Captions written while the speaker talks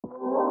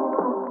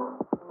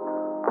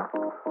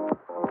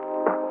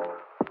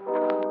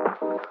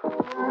Hello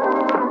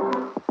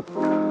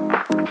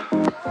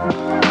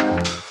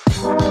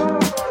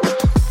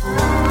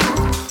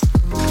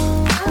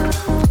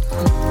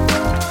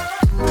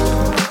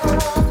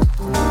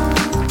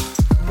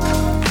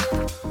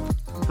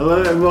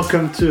and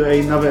welcome to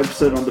another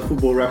episode on the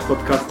Football Rap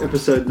Podcast,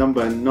 episode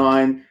number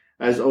 9.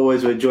 As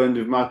always, we're joined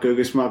with Mark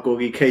Gerges, Mark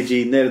Gorgy,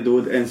 KG, Nader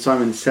Dawoud and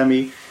Saimon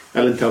Sami.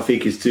 Alan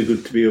Tawfiq is too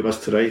good to be with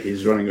us today.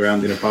 He's running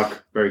around in a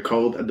park, very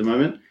cold at the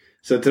moment.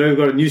 So today we've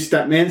got a new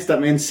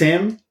Statman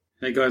Sam.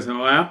 Hey guys,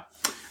 how are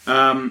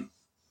you?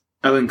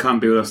 Alan can't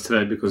be with us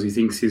today because he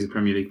thinks he's a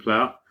Premier League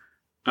player.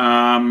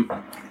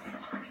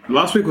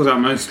 Last week was our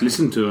most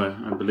listened to,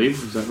 I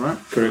believe. Is that right?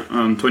 Correct.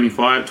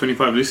 25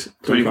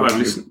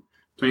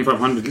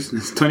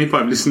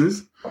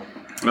 listeners.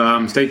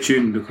 Stay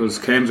tuned because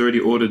Cam's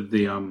already ordered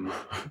the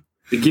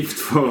gift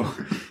for.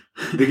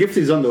 The gift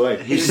is on the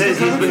way. He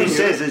says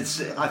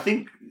it's. I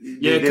think.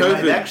 Yeah,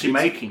 they're actually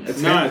making it.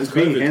 It's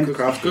being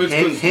handcrafted.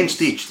 Hand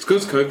stitched. It's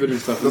because COVID and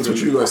stuff. That's what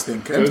you guys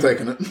think. Cam's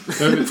taking it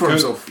for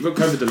himself. Got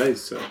COVID delays,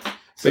 so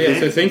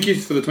thank you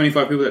for the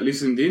 25 people that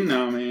listened in.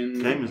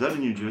 Cam, is that a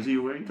new jersey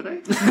you're wearing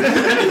today?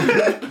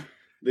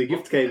 The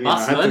gift came in. I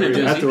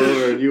had to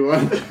order a new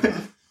one.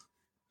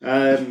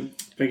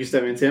 Thank you,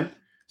 Statman Sam.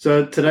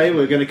 So today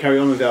we're going to carry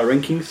on with our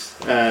rankings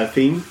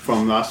theme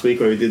from last week,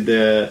 where we did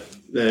the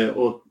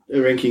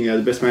ranking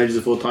the best managers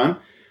of all time.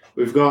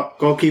 We've got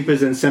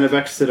goalkeepers and centre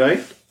backs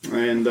today,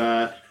 and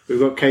we've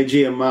got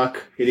KG and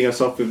Mark hitting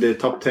us off with their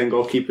top 10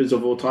 goalkeepers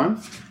of all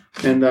time.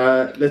 And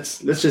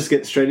let's just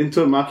get straight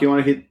into it. Mark, you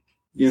want to hit?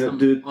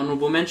 Do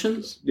honourable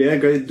mentions? Yeah,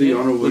 go do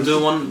your honourable. We'll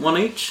do one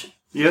each.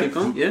 Yeah. Keep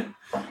on, yeah.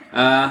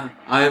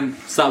 I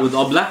start with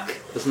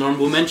Oblak as an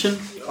honourable mention.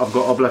 I've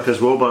got Oblak as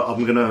well, but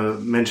I'm going to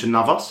mention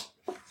Navas.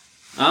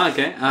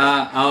 Okay.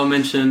 I'll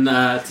mention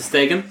Ter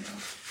Stegen.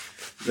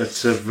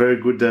 That's a very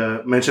good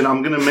mention.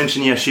 I'm going to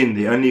mention Yashin,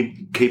 the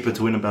only keeper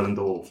to win a Ballon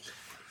d'Or.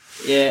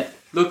 Yeah.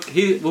 Look,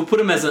 we'll put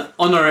him as an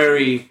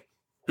honorary.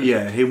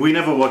 Yeah, we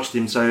never watched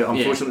him, so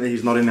unfortunately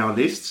he's not in our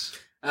lists.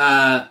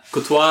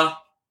 Courtois.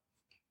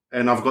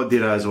 And I've got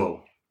Dida as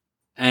well.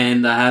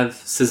 And I have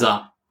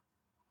Cesar.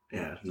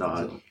 Yeah,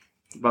 no.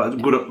 But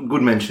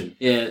good mention.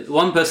 Yeah,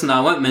 one person that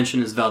I won't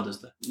mention is Valdez,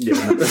 though. Yeah,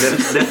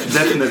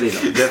 definitely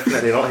not.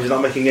 Definitely not. He's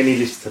not making any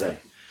list today.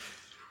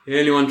 He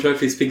only won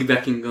trophies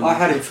piggybacking on. I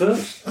had it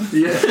first.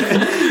 Yeah.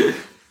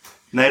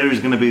 Nader is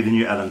going to be the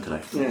new Alan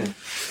today. Yeah.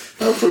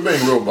 No, for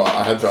being real, but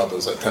I had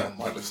Valdez at 10 on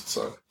my list,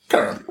 so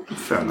carry on.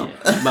 Fair enough.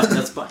 Yeah, but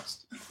that's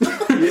biased.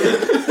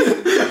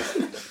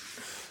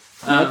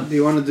 Do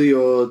you want to do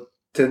your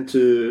 10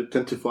 to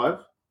 5?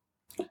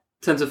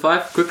 10 to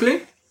 5,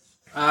 quickly.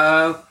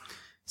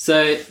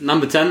 So,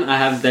 number 10, I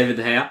have David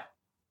De Gea.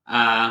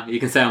 You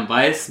can say I'm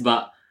biased,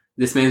 but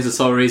this means the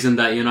sole reason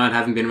that United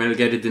haven't been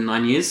relegated in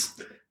 9 years.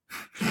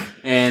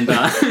 And,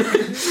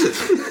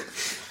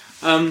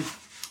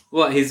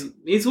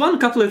 he's won a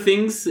couple of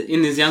things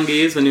in his younger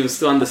years when he was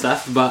still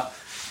understaffed, but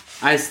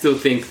I still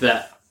think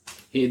that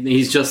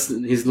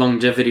his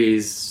longevity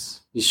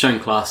he's shown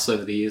class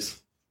over the years.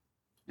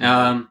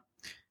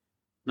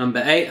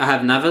 Number 8, I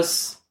have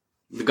Navas,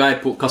 the guy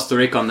who put Costa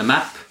Rica on the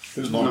map.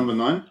 Who's number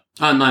 9?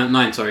 Oh,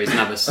 9, sorry, it's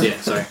Navas. Yeah,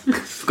 sorry.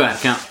 Forgot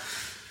how to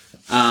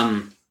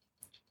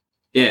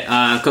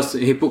count.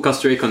 He put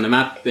Costa Rica on the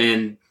map,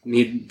 and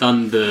he'd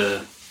done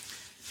the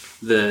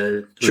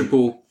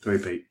triple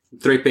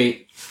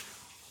three-peat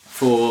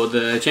for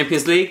the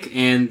Champions League,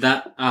 and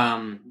that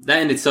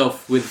in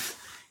itself, with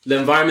the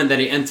environment that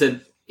he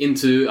entered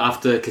into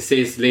after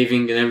Casillas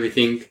leaving and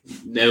everything,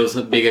 there was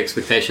big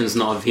expectations,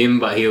 not of him,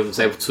 but he was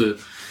able to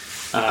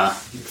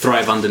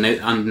thrive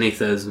underneath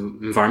those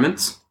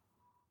environments.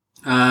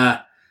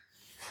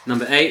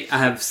 Number 8, I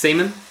have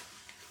Saimon,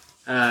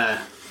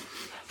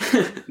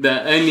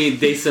 the only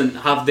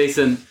half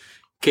decent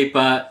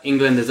keeper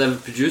England has ever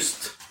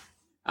produced.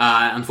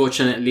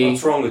 Unfortunately,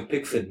 what's wrong with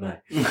Pickford,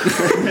 mate? He's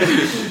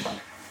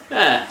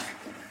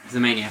a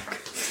maniac.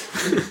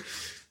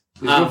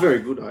 He's not very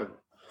good either.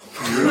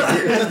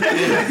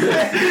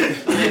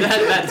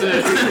 that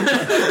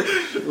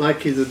too.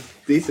 Like he's a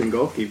decent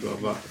goalkeeper,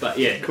 but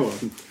yeah, come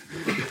on.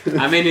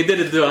 I mean, he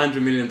didn't do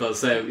 $100 million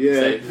save.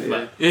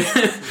 But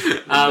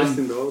best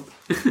in the world.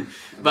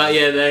 But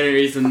yeah, the only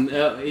reason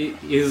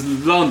he was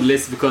low on the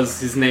list because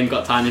his name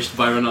got tarnished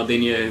by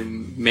Ronaldinho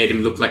and made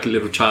him look like a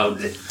little child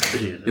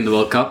in the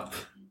World Cup.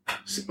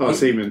 Oh,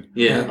 Seaman.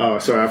 Yeah. Oh,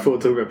 sorry, I thought we were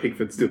talking about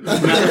Pickford still.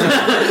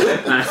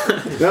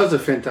 That was a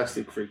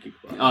fantastic free kick.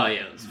 Oh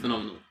yeah, it was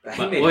phenomenal. But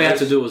all he had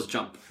to do was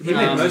jump. He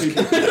made most He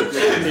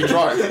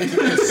tried.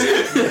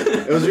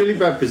 It was really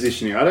bad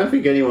positioning. I don't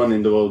think anyone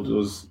in the world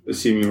was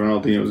assuming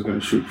Ronaldinho was going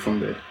to shoot from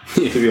there,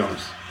 to be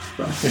honest.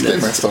 But His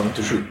teammates started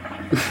to shoot.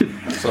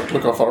 So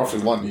look how far off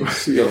his line he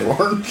is.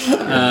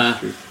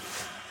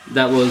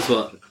 That was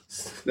what?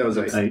 that was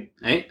 8.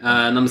 8.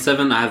 Number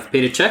 7, I have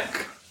Peter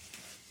Cech.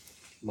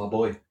 My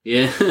boy.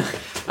 Yeah.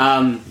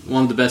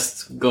 One of the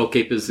best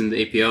goalkeepers in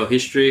the EPL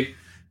history.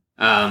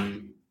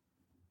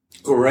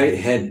 Great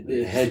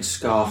head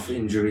scarf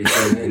injury,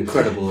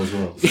 incredible as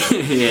well.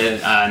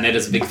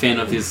 Nader's a big fan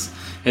of his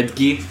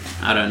headgear.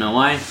 I don't know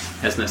why.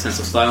 Has no sense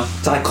of style.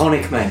 It's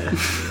iconic, man. You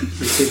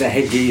see the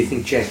headgear, you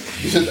think Czech.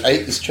 You said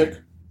 8 is Czech?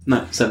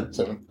 No, 7.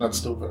 7. That's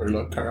still very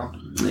low. Carry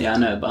on. Yeah, I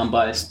know, but I'm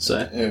biased, so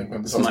Yeah,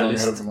 and it's I was my going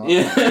ahead list. of him.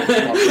 Yeah.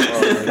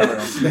 Carry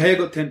on. The hair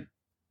got 10.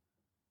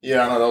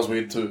 Yeah, I know, that was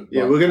weird too.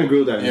 Yeah, but- we're going to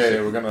grill that.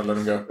 Yeah, we're gonna let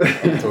him go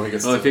until he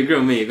gets. Well, if you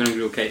grill me, you're gonna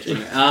grill Cage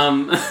anyway.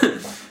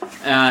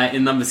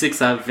 In number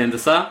 6, I have Van der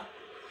Sar.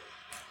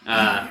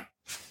 Carry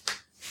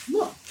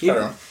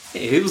on.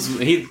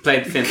 He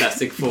played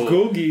fantastic for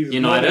Gorgy's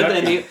United, not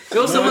and he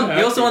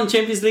also won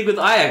Champions League with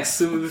Ajax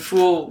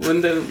before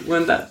when they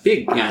weren't that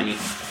big. Yani.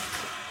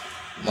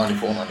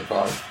 94,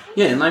 95.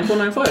 Yeah,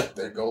 94-95.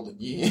 Their golden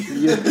year. Okay,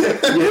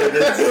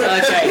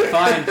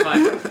 fine.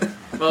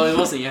 Well, it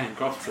wasn't Johan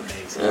Cruyff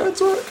today, so. Yeah,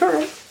 it's alright.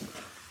 Carry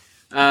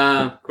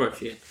on.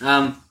 Cruyff, yeah.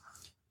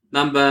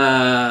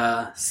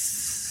 Number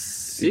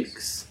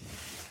 6.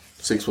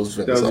 6 was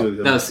That Vince. was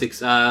That was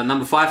 6.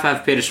 Number 5, I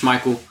have Peter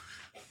Schmeichel.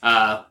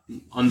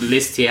 On the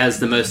list, he has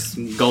the most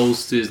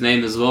goals to his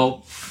name as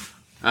well.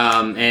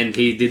 And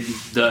he did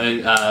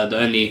the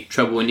only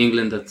treble in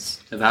England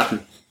that's ever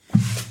happened.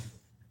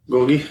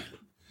 Gorgy,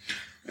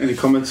 any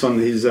comments on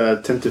his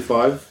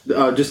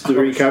 10-5? Just to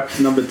recap,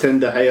 number 10,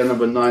 De Gea,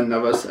 number 9,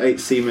 Navas, 8,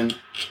 Saimon,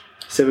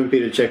 7,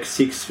 Peter Cech,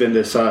 6, Van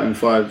der Sar, and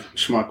 5,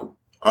 Schmeichel.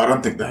 I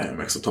don't think the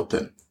makes the top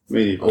 10.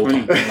 Me neither. All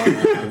time.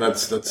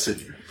 That's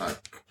City. Like,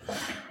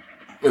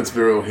 let's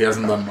be real, he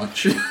hasn't done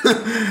much.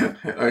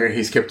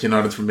 He's kept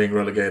United from being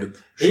relegated.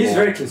 He's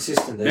very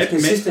consistent. He's Maybe-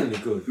 consistently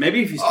good.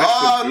 Maybe if he's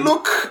back with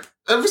Look,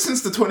 ever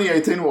since the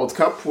 2018 World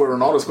Cup, where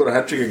Ronaldo's got a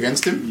hat trick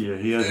against him, Yeah,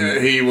 he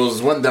hasn't. he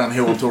went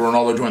downhill until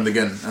Ronaldo joined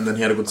again, and then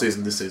he had a good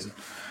season this season.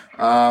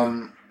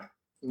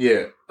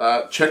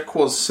 Czech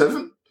was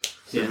 7,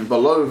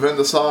 below Van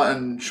der Sar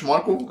and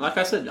Schmeichel. Like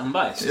I said, I'm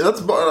biased. Yeah,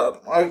 that's.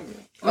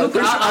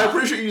 I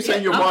appreciate you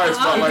saying you're biased,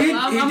 but like, He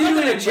did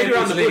win a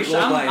Champions League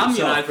all by I'm himself,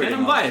 United pretty fan,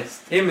 I'm much.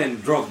 biased. Him and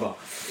Drogba.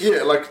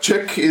 yeah, like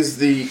Czech is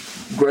the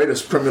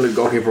greatest Premier League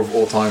goalkeeper of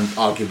all time,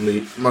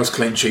 arguably most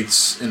clean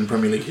sheets in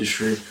Premier League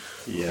history.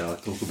 Yeah, I'll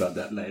talk about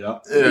that later.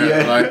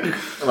 Yeah,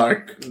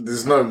 like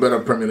there's no better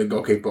Premier League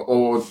goalkeeper.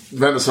 Or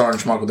Van der Sar and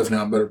Schmeichel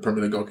definitely are better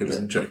Premier League goalkeepers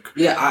than Czech.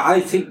 Yeah, I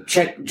think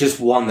Czech just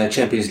won the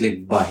Champions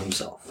League by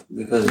himself.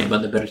 Because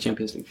But the better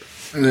Champions League.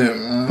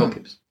 Yeah.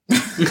 Goalkeepers.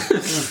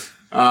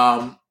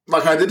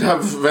 Like I did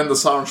have Van der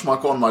Sar and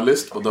Schmeichel on my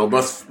list, but they were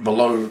both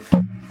below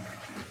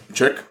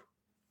Czech.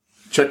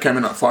 Czech came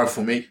in at 5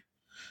 for me.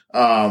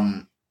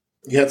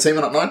 You had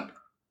Saimon at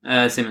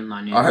 9? 7, 9,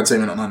 I yeah. had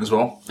Saimon at 9 as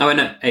well. Oh, wait,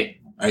 no, 8.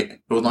 8.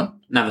 Who was 9?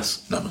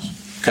 Navas. Numbers.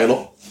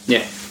 Kayla.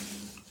 Yeah.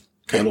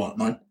 Kayla at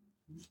 9.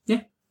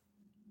 Yeah.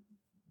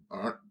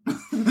 Alright.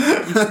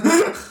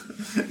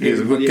 He's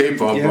a good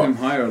keeper, You have him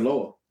but higher or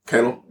lower?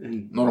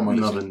 Kayla, not on my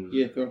list. Nothing.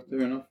 Yeah, fair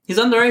enough. He's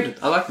underrated.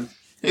 I like him.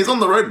 He's on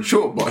the road,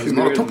 sure, but he's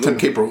not a Very top good. 10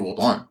 keeper of all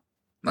time.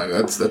 Like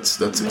that's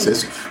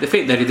excessive. The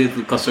feat that he did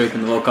with Costa Rica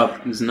in the World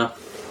Cup is enough.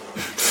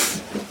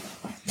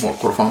 What,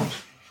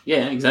 quarterfinals?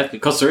 Yeah, exactly.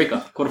 Costa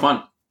Rica,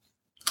 quarterfinal.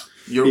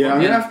 Yeah, I'm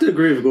going to have to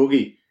agree with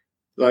Gorgy.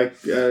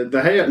 Like, De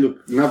Gea,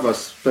 look,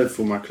 Navas played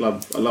for my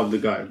club. I love the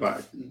guy,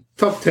 but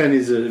top 10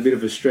 is a bit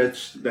of a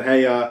stretch. De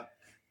Gea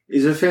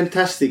is a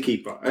fantastic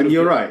keeper. And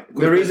you're right.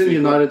 The reason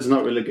United's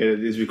not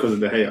relegated is because of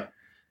De Gea.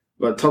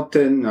 But top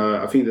 10,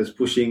 I think that's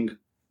pushing.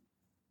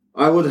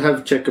 I would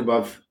have Czech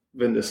above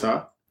Van der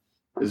Sar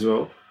as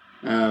well.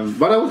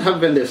 But I would have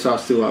Van der Sar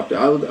still up there.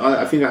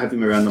 I think I have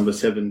him around number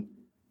 7.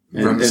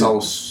 Van der Sar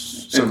was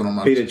 7 on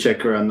my Peter list.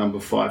 Cech around number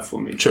 5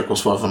 for me. Czech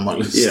was 5 on my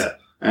list. Yeah,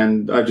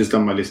 and I just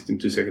done my list in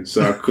 2 seconds,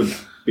 so I could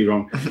be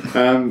wrong.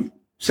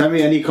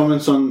 Sammy, any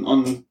comments on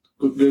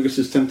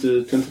Gerges'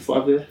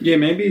 10-5 there? Yeah,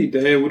 maybe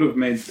De Gea would have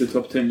made the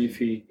top 10 if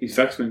his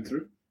facts went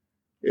through.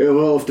 Yeah,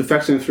 well, if the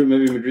facts went through,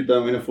 maybe Madrid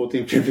don't win a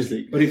 14th Champions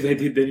League. But if they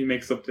did, then he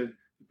makes top 10.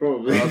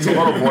 Probably. That's a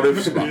lot of what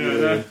ifs, but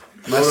Yeah.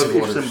 massive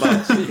what ifs and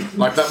ifs.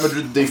 Like that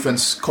Madrid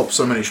defense copped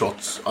so many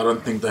shots. I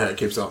don't think De Gea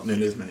keeps out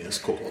nearly as many as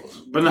Courtois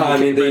does. But I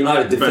mean, the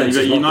United defense is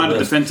not the United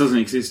best. defense doesn't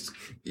exist.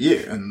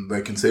 Yeah, and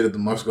they conceded the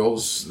most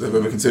goals they've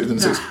ever conceded in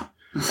the season.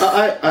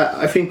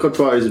 I think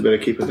Courtois is a better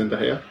keeper than De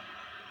Gea.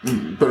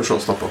 Better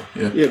shot stopper,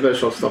 yeah. Yeah, better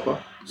shot stopper.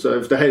 So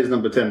if De Gea is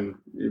number 10,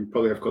 you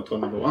probably have Courtois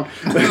number 1.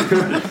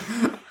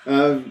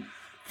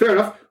 Fair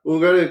enough. We'll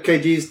go to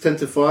KG's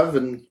 10-5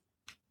 and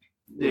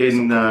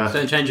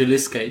Don't change your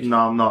list, Cage.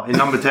 No, I'm not. In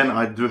number 10,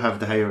 I do have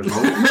De Gea as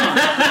well.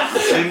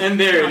 And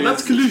there it is.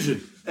 That's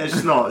collusion.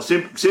 It's not.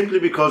 Simply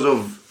because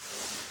of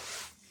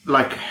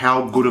like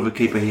how good of a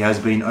keeper he has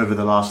been over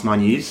the last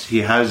 9 years. He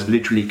has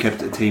literally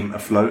kept a team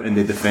afloat and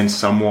their defence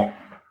somewhat,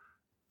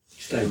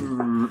 Stable.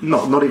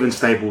 not even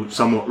stable,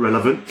 somewhat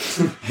relevant.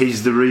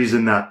 He's the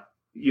reason that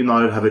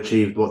United have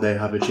achieved what they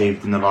have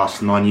achieved in the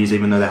last 9 years,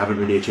 even though they haven't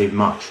really achieved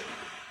much.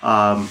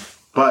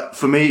 But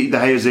for me, De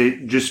Gea is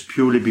just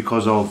purely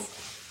because of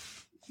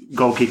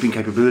goalkeeping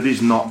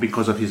capabilities, not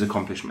because of his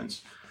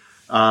accomplishments.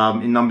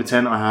 In number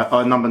 10,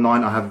 number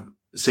 9, I have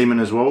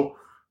Saimon as well.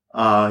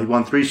 He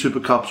won 3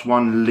 Super Cups,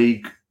 1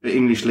 league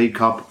English League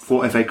Cup,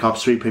 4 FA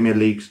Cups, 3 Premier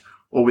Leagues,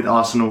 all with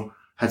Arsenal.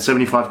 Had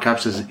 75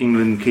 caps as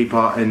England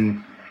keeper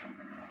and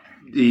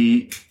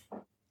the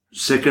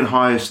second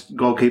highest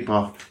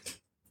goalkeeper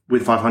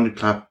with 500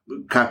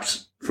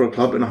 caps for a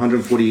club and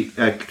 140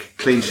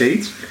 clean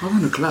sheets.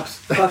 500 claps.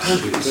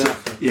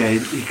 500. Yeah,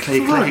 he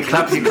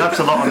claps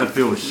a lot on the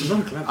field.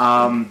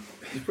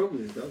 He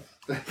probably does.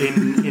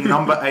 In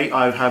number 8,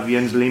 I have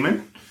Jens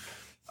Lehmann.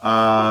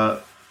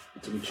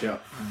 It's a good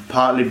shout.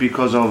 Partly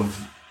because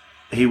of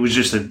he was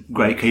just a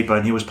great keeper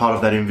and he was part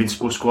of that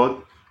invincible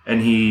squad.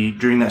 And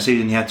during that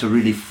season, he had to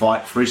really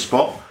fight for his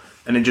spot.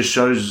 And it just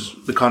shows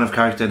the kind of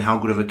character and how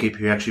good of a keeper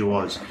he actually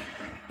was.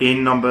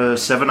 In number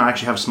 7, I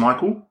actually have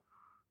Schmeichel.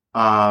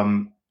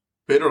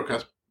 Peter or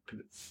Casper?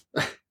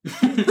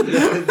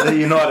 The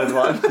United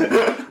one.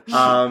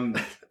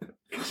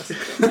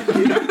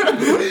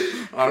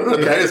 I don't know.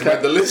 De Gea's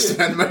made the list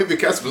and maybe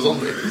Casper's on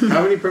there.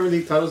 How many Premier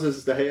League titles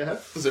does De Gea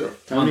have? 0.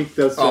 How many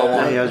does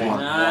one. He has one.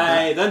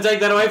 Nah, don't take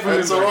that away from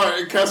It's him.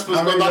 alright. Casper's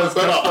How got many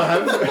nothing does Casper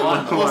better.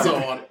 have? Also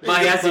one.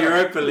 But he has the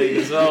Europa League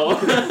as well.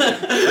 De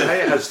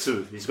Gea has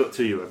 2. He's got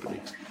 2 Europa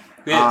Leagues.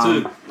 Yeah,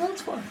 two.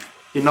 That's fine.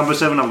 In number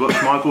 7, I've got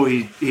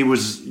Schmeichel. He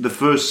was the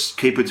first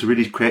keeper to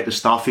really create the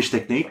starfish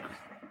technique.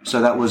 So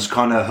that was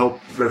kind of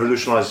helped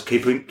revolutionise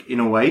keeping in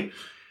a way.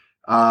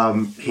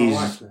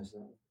 He's...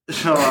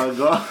 Oh,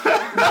 God.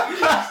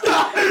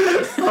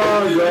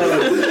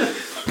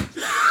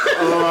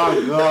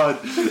 Oh, God.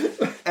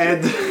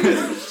 And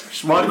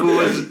Schmeichel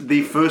was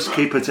the first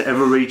keeper to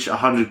ever reach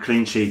 100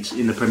 clean sheets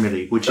in the Premier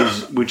League, which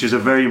is a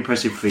very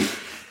impressive feat.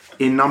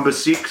 In number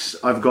 6,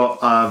 I've got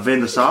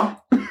Van der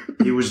Sar.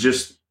 He was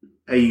just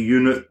a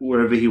unit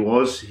wherever he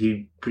was.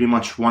 He pretty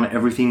much won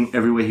everything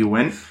everywhere he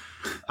went.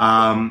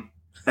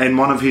 And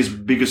one of his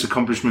biggest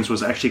accomplishments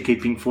was actually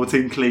keeping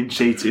 14 clean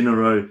sheets in a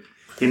row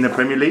in the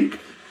Premier League.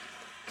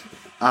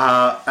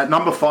 At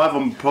number 5,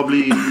 I'm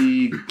probably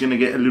going to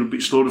get a little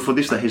bit slaughtered for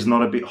this, that he's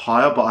not a bit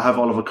higher, but I have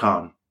Oliver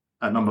Kahn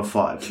at number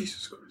 5.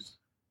 Jesus Christ.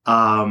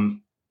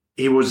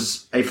 He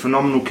was a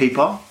phenomenal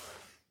keeper,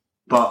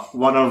 but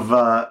one of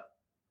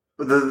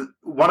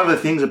the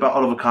things about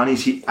Oliver Kahn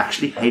is he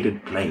actually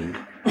hated playing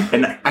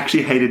and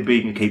actually hated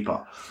being a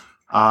keeper.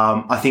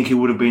 I think he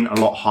would have been a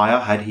lot higher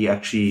had he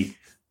actually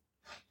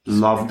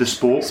loved the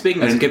sport.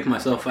 Speaking as a keeper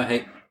myself, I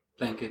hate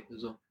playing keeper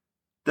as well.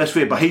 That's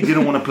fair, but he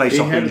didn't want to play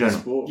soccer in hated the general.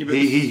 sport. Yeah, but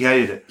He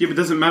hated it. Yeah, but it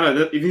doesn't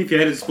matter. Even if you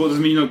hated sport,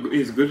 doesn't mean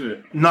he's good at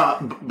it. No,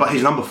 but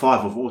he's number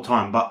 5 of all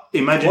time. But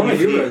imagine Won a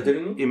if Euro,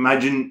 didn't he?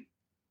 Imagine,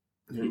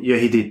 yeah,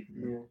 he did.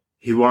 Yeah.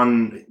 He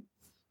won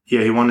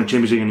the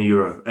Champions League and the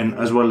Euro, and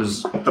as well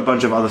as a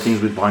bunch of other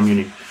things with Bayern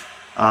Munich.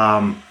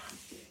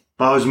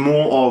 But it was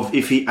more of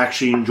if he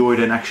actually enjoyed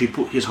it and actually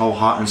put his whole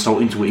heart and soul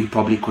into it, he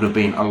probably could have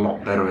been a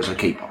lot better as a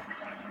keeper.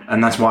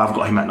 And that's why I've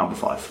got him at number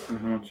 5.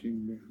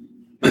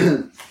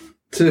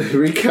 To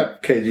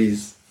recap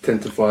KG's 10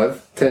 to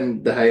 5,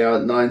 10 De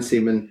Gea, 9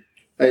 Seaman,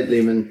 8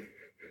 Lehmann,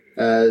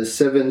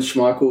 7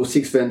 Schmeichel,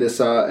 6 Van der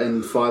Sar,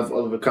 and 5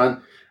 Oliver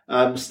Kahn.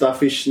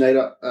 Starfish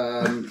Nader.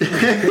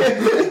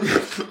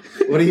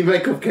 What do you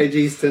make of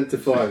KG's 10 to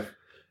 5?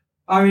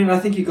 I mean, I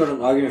think you got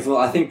an argument for.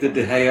 I think the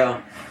De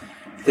Gea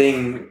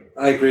thing.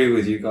 I agree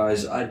with you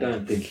guys. I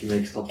don't think he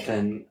makes top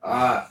 10.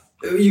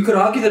 You could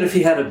argue that if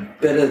he had a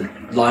better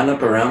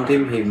lineup around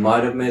him, he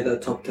might have made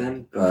that top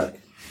 10. But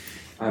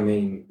I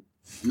mean,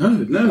 No.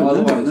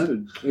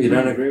 you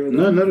don't agree with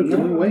that?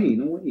 No way.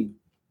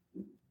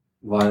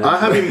 Why? I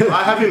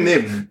have him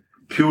there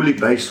purely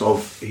based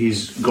off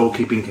his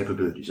goalkeeping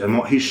capabilities and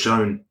what he's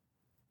shown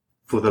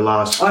for the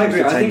last. I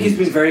agree. I 10 think he's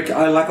years. been very.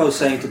 Like I was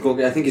saying to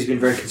Gorgy, I think he's been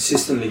very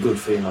consistently good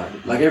for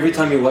United. Like every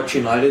time you watch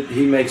United,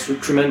 he makes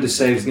tremendous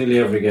saves nearly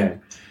every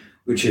game,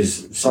 which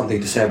is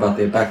something to say about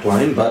their back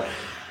line. But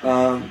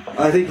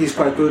I think he's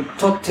quite good.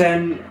 Top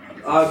 10,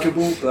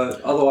 arguable,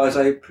 but otherwise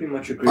I pretty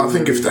much agree. I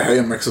think if De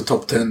Gea makes the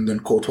top 10, then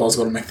Courtois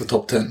got to make the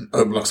top 10.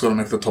 Oblak's got to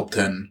make the top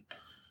 10.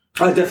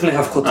 I definitely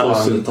have Courtois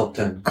Alisson. in the top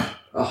 10.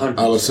 100%.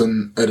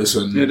 Alisson,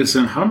 Edison.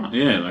 Edison, how?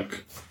 Yeah,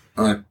 like.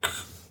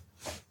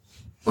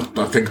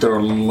 I think there are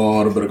a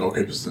lot of better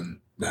goalkeepers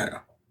than De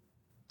Gea.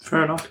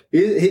 Fair enough. He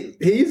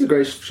is a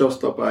great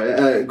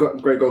showstopper,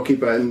 great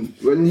goalkeeper, and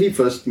when he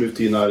first moved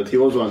to United, he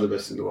was one of the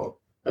best in the world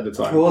at the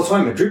time. Well, that's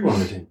why Madrid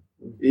wanted him.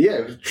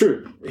 Yeah,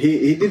 true.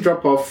 He did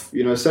drop off.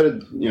 So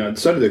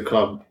did the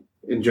club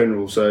in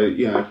general. So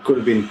it could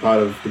have been part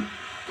of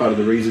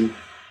the reason.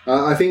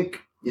 I think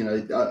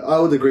I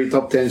would agree.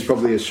 Top 10 is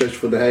probably a stretch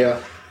for De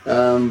Gea,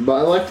 but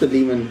I like the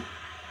Lehmann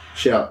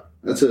shout.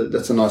 That's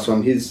a nice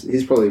one.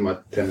 He's probably my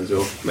 10 as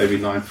well. Maybe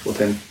 9 or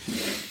 10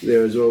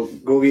 there as well.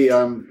 Gorgy,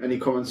 any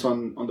comments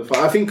on the fight?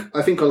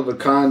 I think Oliver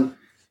Kahn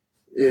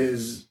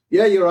is.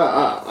 Yeah, you're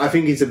right. I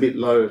think he's a bit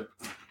low.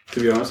 To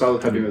be honest, I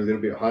would have him a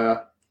little bit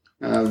higher.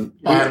 I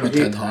had him a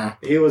 10 higher.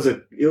 He was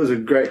a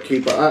great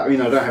keeper. I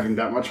don't have him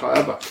that much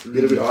higher, but a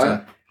little bit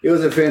higher. He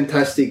was a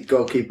fantastic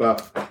goalkeeper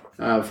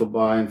for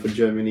Bayern, for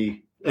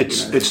Germany.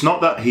 It's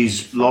not that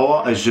he's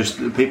lower. It's just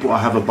the people I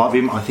have above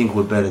him, I think,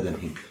 were better than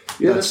him.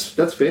 Yeah,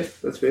 that's fair.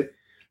 That's fair.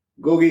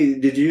 Gorgy,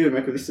 did you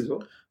make a list as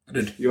well? I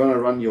did. You want to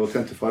run your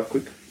 10 to 5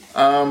 quick?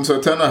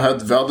 So 10 I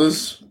had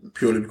Valdez,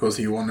 purely because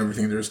he won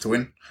everything there is to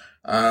win.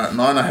 9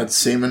 I had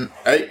Seaman.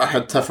 8 I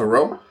had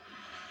Taffarel.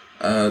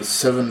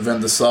 7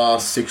 Van der Sar,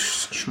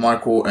 6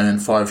 Schmeichel,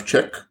 and 5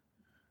 Czech.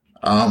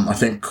 I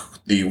think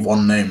the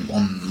one name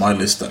on my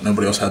list that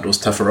nobody else had was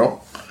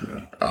Taffarel.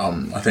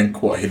 I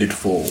think what he did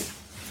for...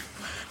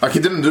 Like, he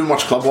didn't do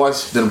much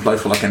club-wise. He didn't play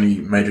for, like, any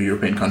major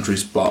European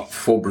countries. But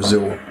for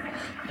Brazil,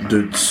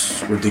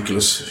 dude's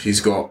ridiculous.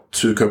 He's got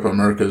 2 Copa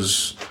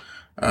Americas,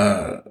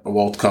 a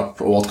World Cup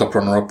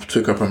runner-up,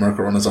 2 Copa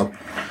America runners-up.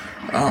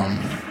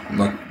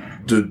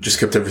 Like, dude just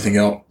kept everything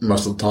out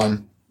most of the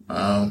time.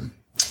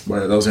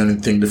 But that was the only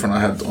thing different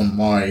I had on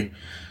my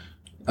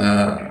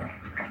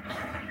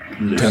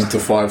 10 to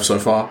 5 so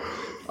far.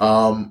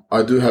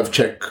 I do have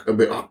Czech a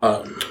bit,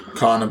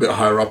 Khan a bit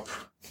higher up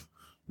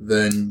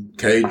than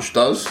Cage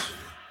does.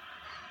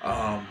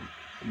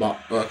 But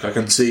like, I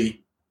can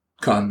see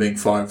Khan being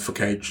 5 for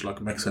Cage, like,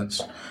 it makes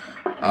sense.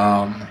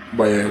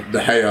 But yeah, De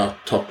Gea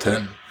top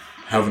 10,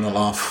 having a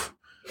laugh.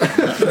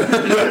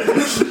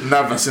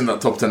 Navas in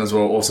that top 10 as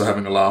well, also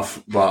having a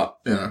laugh. But,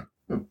 you know,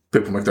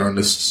 people make their own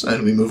lists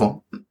and we move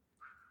on.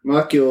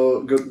 Mark,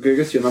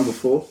 Gerges, your number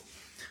 4.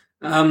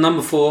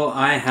 Number 4,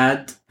 I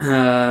had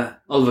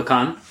Oliver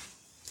Kahn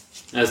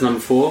as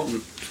number 4.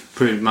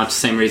 Pretty much the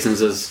same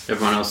reasons as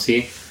everyone else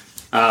here.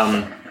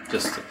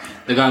 Just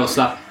the guy will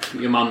slap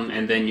your mum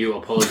and then you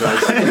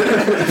apologise.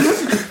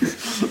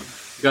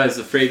 The guy's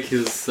a freak. He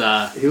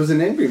was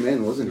an angry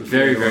man, wasn't he?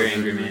 Very, very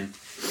angry man.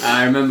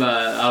 I remember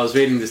I was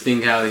reading this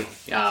thing how he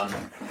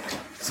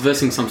was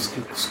versing some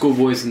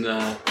schoolboys and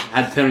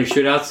had penalty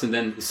shootouts and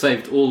then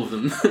saved all of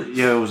them.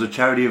 Yeah, it was a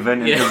charity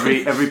event and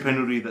every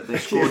penalty that they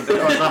scored,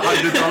 there was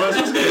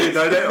 $100 to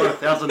donate or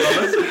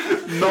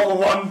 $1,000. Not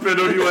one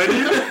penalty went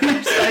in.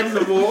 He saved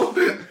them all.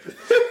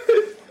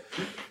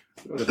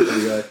 What a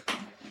funny guy.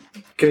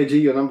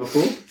 KG, your number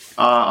 4?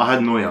 I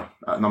had Neuer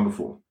at number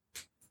 4.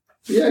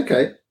 Yeah,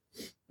 okay.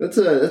 That's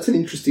an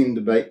interesting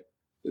debate.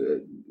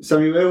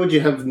 Sami, where would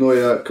you have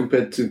Neuer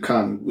compared to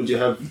Khan? Who would you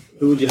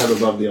have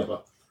above the other?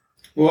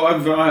 Well,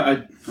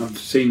 I've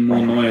seen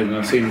more Neuer than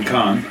I've seen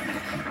Khan,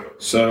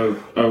 so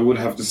I would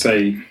have to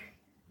say.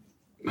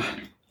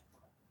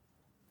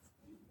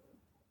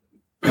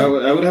 I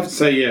would have to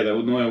say, yeah,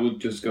 that Neuer would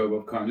just go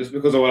above Khan, just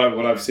because of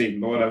what I've seen,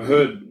 but what I've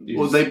heard.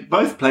 Well, they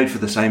both played for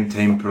the same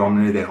team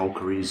predominantly their whole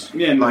careers.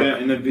 Yeah,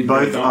 and they've been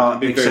both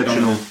are exceptional.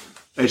 Dominant.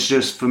 It's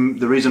just from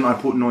the reason I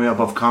put Neuer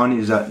above Khan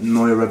is that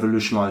Neuer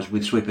revolutionised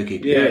with sweeper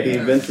keeping. Yeah, he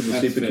invented the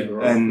sweeper keeper.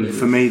 Right? And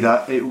for me,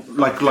 that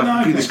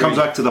this comes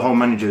back to the whole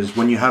managers.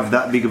 When you have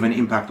that big of an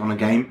impact on a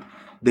game,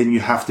 then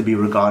you have to be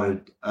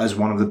regarded as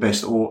one of the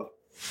best or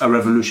a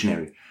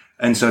revolutionary.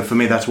 And so for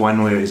me, that's why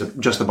Neuer is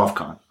just above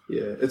Khan.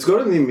 Yeah, it's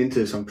gotten him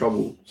into some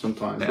trouble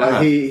sometimes. Yeah.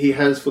 Like he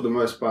has, for the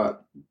most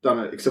part, done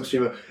it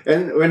exceptionally well.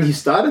 And when he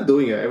started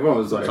doing it, everyone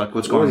was like,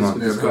 what's going on?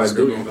 This guy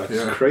doing? Like,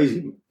 it's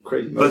crazy.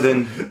 But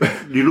then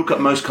you look at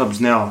most clubs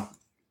now,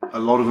 a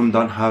lot of them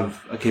don't have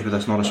a keeper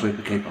that's not a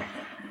sweeper keeper.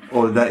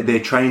 Or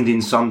they're trained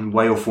in some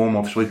way or form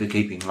of sweeper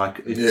keeping.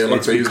 They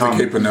use the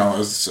keeper now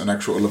as an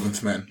actual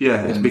 11th man.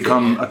 Yeah, it's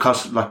become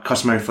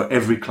customary for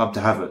every club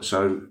to have it.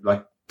 So,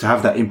 to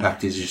have that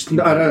impact is just...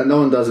 No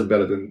one does it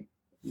better than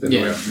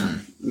Neuer.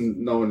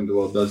 No one in the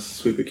world does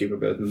sweeper keeper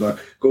better than Neuer.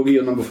 Gorgy,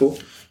 your number 4?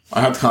 I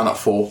had Khan at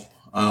 4.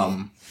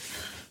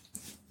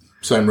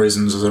 Same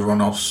reasons as everyone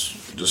else.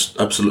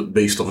 Just absolute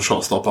beast of a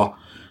shot stopper.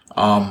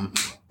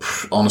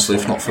 Honestly,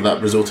 if not for that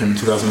Brazil team in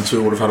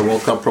 2002, would have had a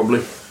World Cup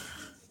probably.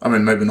 I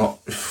mean, maybe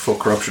not for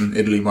corruption.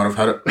 Italy might have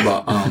had it,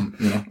 but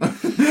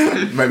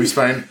maybe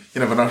Spain.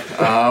 You never know.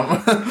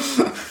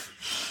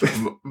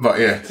 But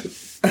yeah.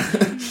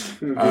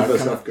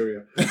 South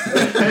Korea.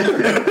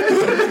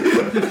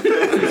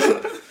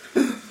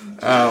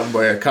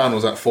 But yeah, Khan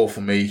was at 4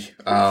 for me.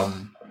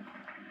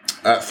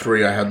 At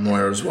 3, I had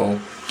Neuer as well,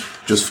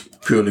 just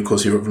purely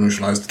because he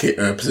revolutionised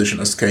the position,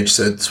 as Cage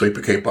said,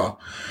 sweeper keeper.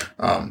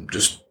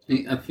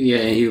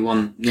 He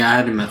won. Yeah, I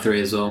had him at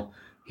 3 as well.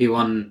 He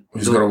won.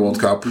 He's got a World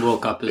Cup.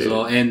 World Cup as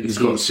well, and he's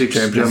got 6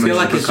 champions. I feel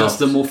like it's just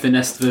the more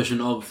finessed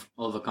version of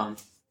Oliver Kahn.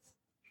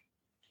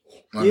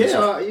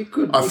 You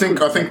could. I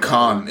think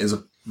Khan is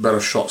a better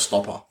shot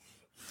stopper.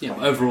 Yeah,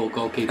 overall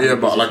goalkeeper. Yeah,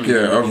 but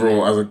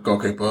overall as a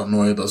goalkeeper,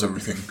 Neuer does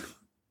everything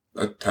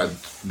a tad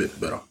bit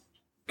better.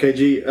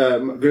 KG,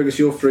 Gerges,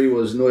 your 3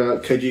 was Neuer.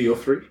 KG, your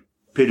 3?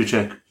 Peter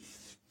Cech.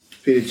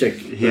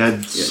 He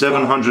had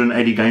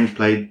 780 games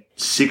played,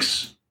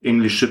 6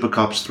 English Super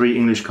Cups, 3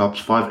 English Cups,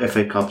 5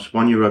 FA Cups,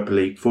 1 Europa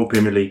League, 4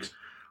 Premier Leagues,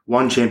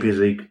 1 Champions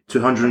League,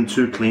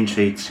 202 clean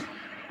sheets.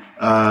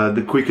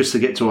 The quickest to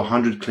get to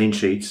 100 clean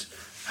sheets,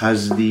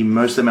 has the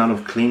most amount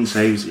of clean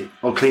saves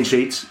or clean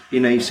sheets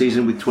in a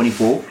season with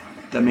 24.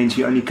 That means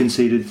he only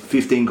conceded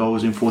 15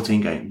 goals in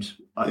 14 games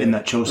in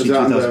that Chelsea. Was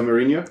that under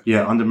Mourinho?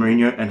 Yeah, under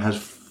Mourinho, and has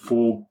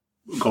 4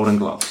 Golden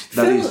Gloves.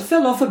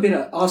 Fell off a bit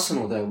at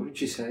Arsenal though,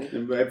 wouldn't you say?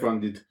 Everyone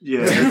did.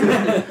 Yeah,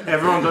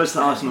 everyone goes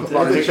to Arsenal.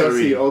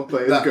 Chelsea old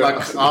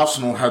players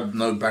Arsenal had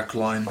no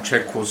backline.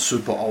 Cech was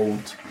super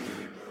old.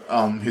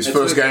 His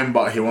first game,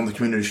 but he won the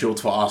Community Shield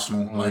for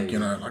Arsenal.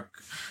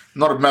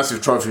 not a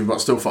massive trophy, but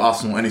still for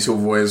Arsenal, any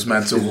silverware is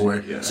mad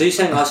silverware. Yeah. So you're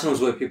saying Arsenal's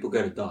where people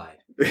go to die?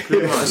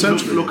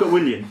 Essentially, look at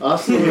William.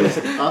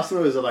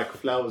 Arsenal is like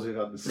flowers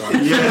without the sun.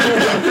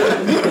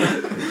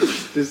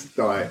 Just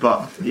die.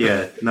 But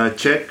yeah, no,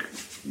 Czech,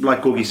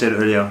 like Gorgy said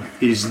earlier,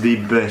 is the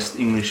best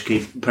English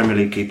Premier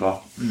League keeper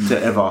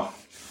to ever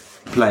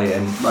play,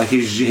 and like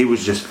he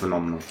was just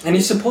phenomenal. And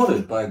he's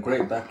supported by a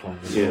great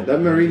backline. As well. That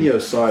Mourinho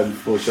side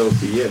for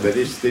Chelsea, they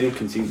didn't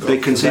concede goals. They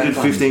conceded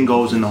 15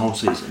 goals in the whole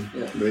season.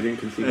 Yeah. They didn't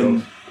concede And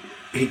goals.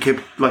 he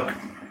kept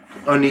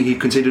he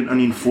conceded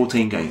only in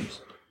 14 games.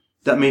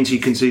 That means he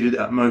conceded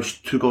at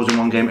most 2 goals in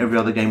one game. Every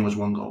other game was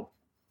 1 goal.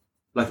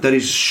 Like, that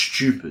is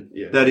stupid.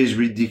 Yeah. That is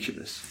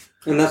ridiculous.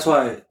 And that's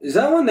why, is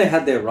that when they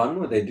had their run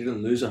where they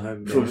didn't lose a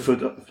home game? For 2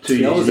 That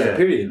years. was that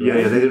period, right?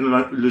 Yeah, they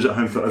didn't lose at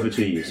home for over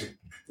 2 years.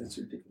 That's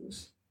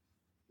ridiculous.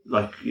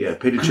 Like, yeah,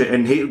 Peter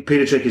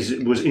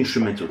Cech was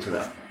instrumental to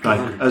that.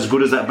 Like, as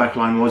good as that back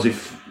line was,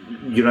 if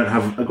you don't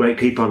have a great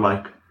keeper,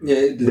 like,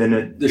 Yeah,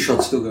 then the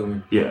shot's still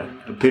going. yeah,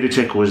 Peter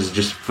Cech was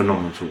just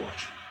phenomenal to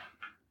watch.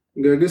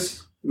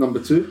 Gerges,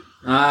 number 2.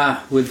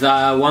 With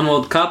 1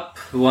 World Cup,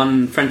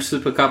 1 French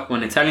Super Cup,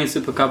 1 Italian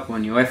Super Cup,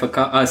 1 UEFA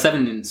Cup,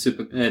 7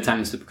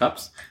 Italian Super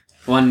Cups,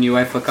 1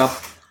 UEFA Cup,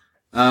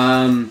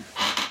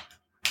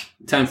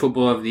 Italian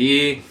Footballer of the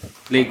Year,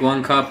 League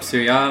 1 Cup,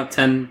 Serie A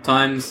 10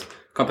 times,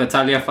 Coppa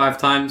Italia 5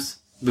 times,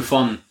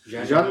 Buffon.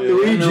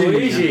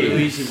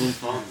 Gianluigi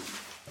Buffon.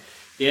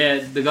 Yeah,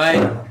 the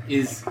guy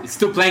is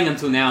still playing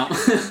until now.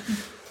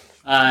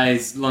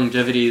 His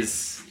longevity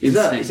is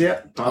insane. Is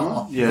that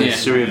Parma? Yeah,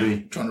 Serie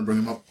B. Trying to bring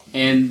him up.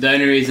 And the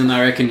only reason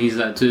I reckon he's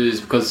that too is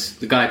because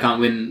the guy can't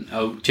win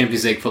a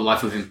Champions League for the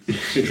life of him.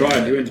 He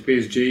tried. He went to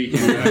PSG.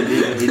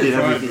 He did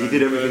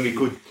everything he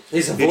could.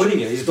 He's avoiding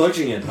it, he's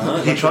dodging it.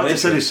 Huh? He tried to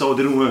sell his soul,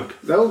 didn't work.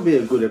 That would be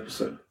a good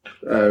episode.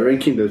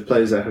 Ranking those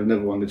players that have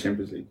never won the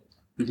Champions League.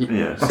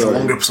 Yeah. That's a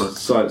long episode.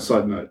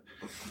 Side note.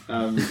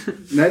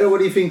 Nader, what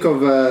do you think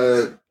of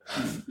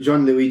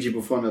Gianluigi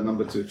Buffon at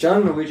number 2?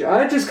 Gianluigi,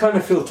 I just kind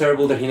of feel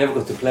terrible that he never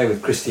got to play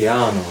with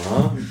Cristiano,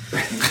 huh?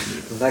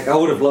 Like, I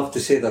would have loved to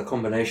see that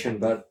combination,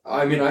 but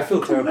I mean, I feel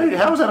terrible.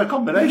 How was that a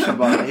combination,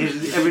 brother?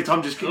 He's every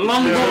time just Long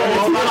ball!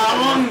 Go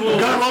long,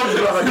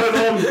 brother, go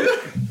long.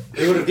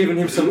 He would have given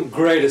him some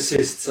great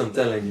assists, I'm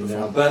telling you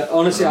now. But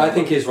honestly, I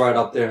think he's right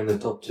up there in the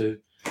top 2.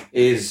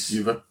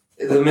 Juve.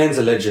 The man's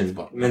a legend.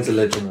 Man's a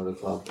legend of the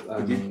club. I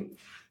mean,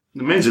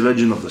 The man's a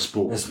legend of the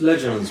sport. he's a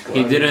legend of the sport.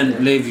 He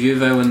didn't leave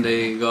Juve when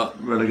they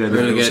got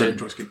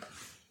Relegated.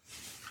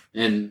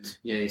 and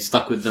he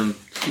stuck with them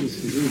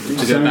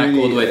to go back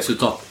all the way to the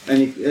top.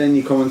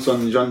 Any comments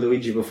on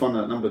Gianluigi Buffon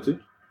at number 2?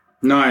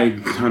 No, I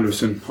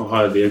 100%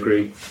 wholeheartedly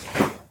agree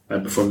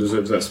that Buffon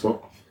deserves that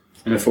spot.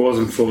 And if it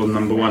wasn't for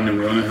number 1, then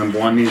we all know number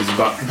 1 is,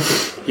 but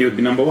he would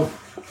be number 1.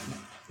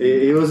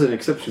 He was an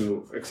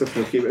exceptional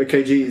keeper.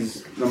 KG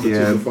is number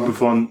 2 Buffon.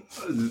 Buffon.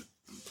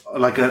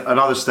 Like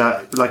another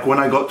stat, like when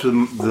I got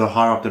to the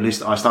higher up the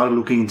list, I started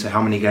looking into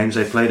how many games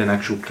they played and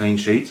actual clean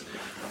sheets.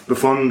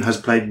 Buffon has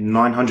played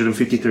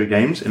 953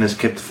 games and has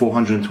kept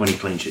 420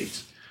 clean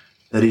sheets.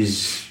 That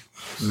is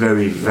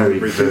very, very,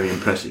 very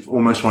impressive.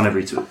 Almost 1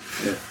 every 2.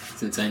 Yeah.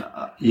 It's insane.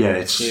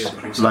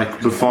 It's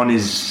like Buffon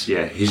is,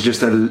 he's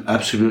just an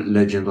absolute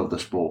legend of the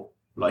sport.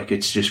 Like,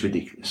 it's just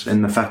ridiculous.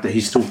 And the fact that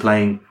he's still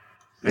playing.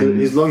 And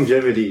His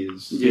longevity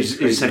is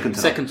second to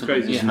none. Second to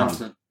Crazy. yeah, None.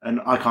 100%. And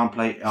I can't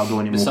play outdoor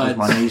anymore Besides-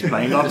 because my knee's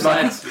playing up.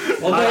 Besides,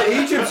 Although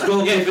Egypt's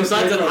goal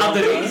besides an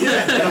other.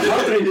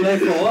 Hadri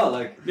played for a while,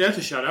 like You have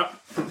to shut up.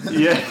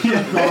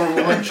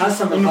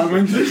 Hassan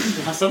Al-Hadri.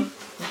 Hassan?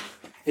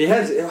 He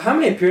has, how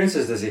many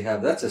appearances does he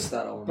have? That's a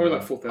stat I want to Probably know.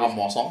 like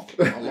 4,000.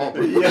 That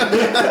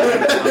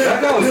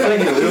guy was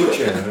playing in a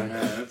wheelchair.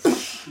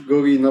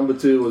 Gorgy, number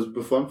 2 was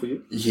Buffon for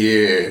you?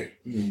 Yeah.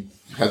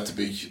 Had to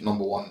be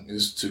number 1.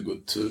 Is too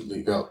good to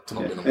leave out to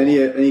not be number 1.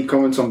 Any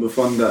comments on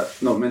Buffon that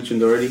not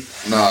mentioned already?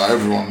 Nah,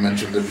 everyone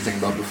mentioned everything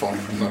about Buffon.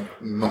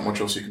 Not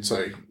much else you can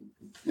say.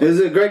 He's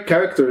a great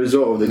character as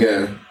well of the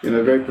Yeah. game. You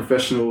know, very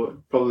professional.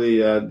 Probably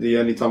the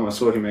only time I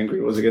saw him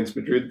angry was against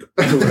Madrid.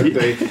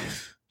 They,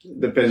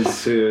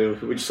 depends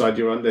which side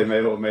you're on. They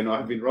may or may not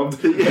have been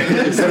robbed.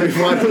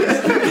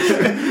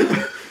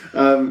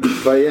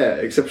 But yeah,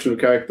 exceptional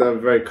character,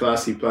 very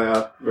classy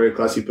player, very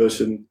classy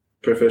person,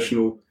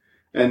 professional.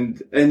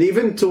 And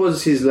even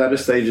towards his latter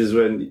stages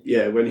when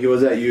he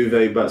was at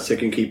Juve but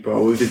second keeper,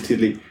 or with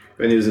Italy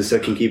when he was a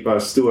second keeper,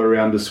 still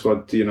around the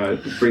squad to,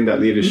 bring that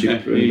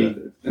leadership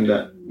and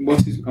that.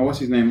 What's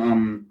his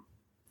name?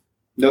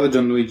 The other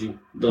Gianluigi.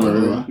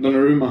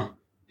 Donnarumma.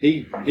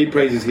 He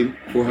praises him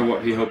for how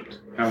he helped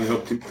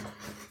him.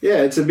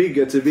 Yeah, it's a big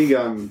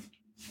thing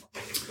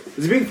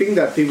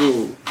that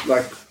people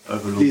like.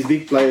 Overlooked. These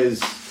big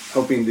players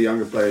helping the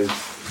younger players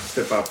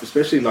step up,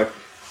 especially like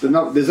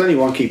there's only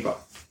one keeper,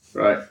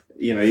 right?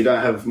 You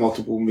don't have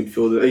multiple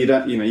midfielders. You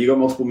got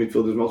multiple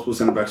midfielders, multiple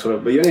centre backs,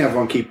 whatever, but you only have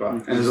one keeper,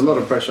 and there's a lot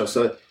of pressure.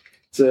 So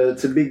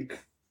it's a big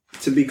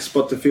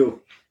spot to fill.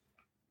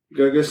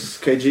 Gerges,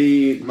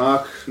 KG,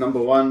 Mark, number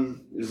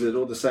 1. Is it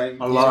all the same?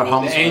 A lot of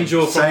humps. The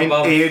angel from Saying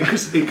above.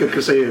 Iker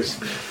Casillas.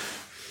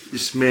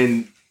 This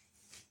man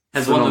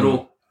Has won it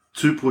all.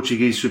 2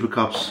 Portuguese Super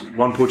Cups,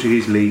 1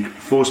 Portuguese League,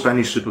 4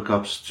 Spanish Super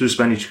Cups, 2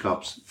 Spanish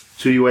Cups,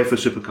 2 UEFA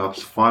Super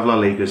Cups, 5 La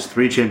Ligas,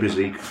 3 Champions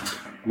League,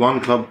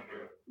 1 Club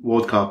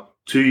World Cup,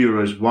 2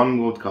 Euros,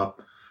 1 World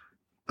Cup,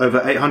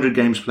 over 800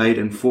 games played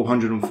and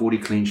 440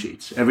 clean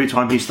sheets. Every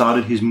time he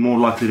started, he's more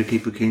likely to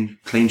keep a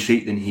clean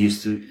sheet than he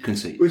used to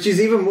concede. Which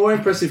is even more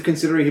impressive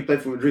considering he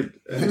played for Madrid.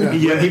 When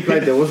he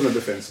played, there wasn't a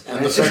defence.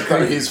 And the fact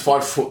that he's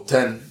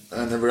 5'10"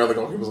 and every other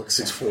guy he was like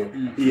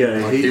 6'4".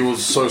 Yeah, Like, he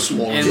was so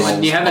small. And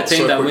when you have a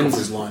team that wins,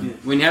 his line.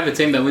 when you have a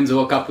team that wins a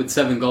World Cup with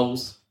 7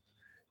 goals,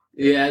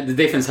 yeah, the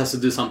defense has to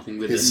do something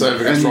with His it.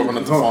 save against And- Robin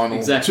at the final.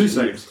 Exactly. 2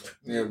 saves.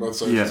 Yeah, both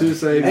saves. Yeah. 2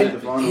 saves at the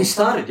And final. he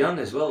started young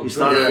as well. He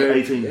started at Yeah.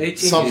 18. 18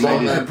 Subs on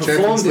and Champions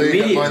performed League at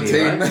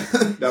immediately. 19.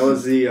 Right? That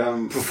was the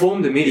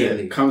Performed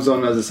immediately. comes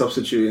on as a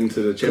substitute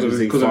into the Champions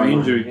League Because of final.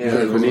 injury. Yeah.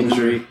 Because of an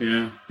injury,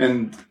 Yeah.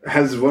 and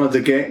has one of the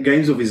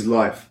games of his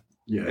life,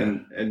 Yeah.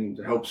 and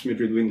helps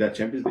Madrid win that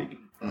Champions League.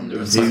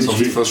 Second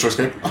Sophie, first choice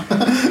game.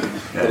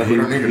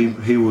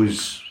 He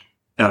was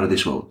out of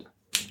this world.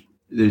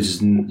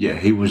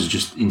 He was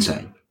just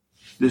insane.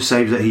 The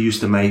saves that he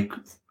used to make,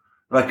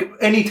 like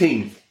any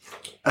team,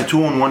 a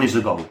 2-on-1 is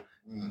the goal.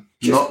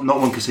 Not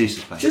when Casillas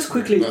is playing. Just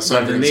quickly, That's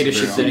Like the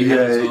leadership that he had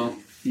as well.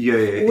 Yeah.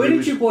 where he did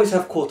was- you boys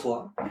have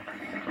Courtois?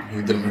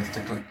 He didn't make the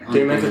top 10.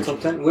 Did he make the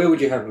top 10? Where would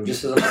you have him?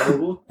 Just as an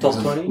honorable?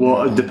 Top 20?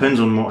 Well, it depends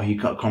on what he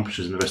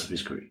accomplishes in the rest of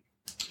his career.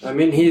 I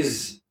mean,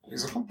 He's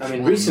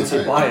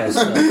recency bias.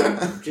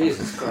 But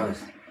Jesus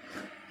Christ.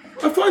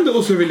 I find it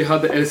also really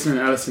hard that Edison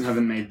and Allison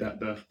haven't made that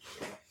though.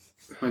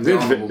 Like, The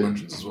honourable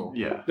mentions as well.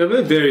 Yeah.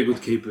 they're very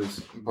good keepers.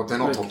 But they're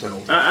not top 10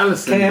 all time.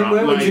 Allison, KM,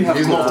 where would you have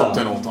He's not top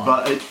Courtois? 10 all time.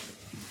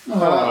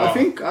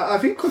 But I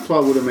think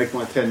Courtois wouldn't make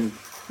my 10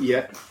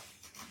 yet.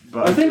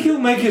 I think he'll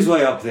make his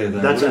way up there, though.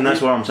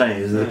 that's what I'm saying.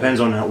 Is it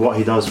depends on what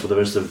he does for the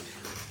rest of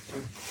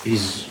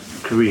his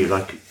career.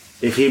 Like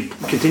if he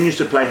continues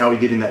to play how he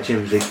did in that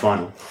Champions League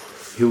final,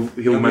 he'll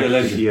He'll be make a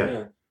legend.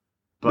 yeah.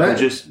 But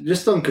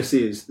just on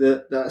Casillas,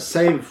 that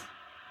save.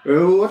 We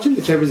were watching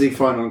the Champions League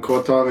final and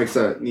Courtois makes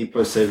that knee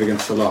post save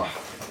against Salah,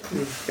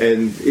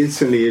 and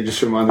instantly it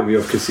just reminded me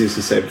of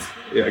Casillas' save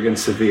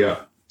against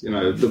Sevilla. You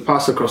know, the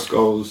pass across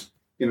goals.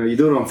 You know, you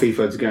do it on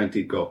FIFA, it's a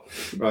guaranteed goal.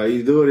 Right?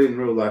 You do it in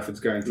real life, it's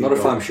guaranteed Not a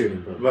goal. farm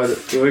shooting, bro. But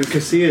when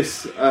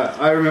Casillas,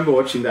 I remember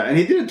watching that, and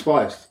he did it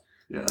twice.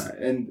 yeah.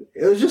 And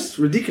it was just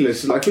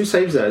ridiculous. Like, who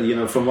saves that, you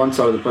know, from one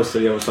side of the post to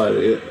the other side?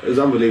 It was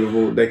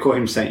unbelievable. They call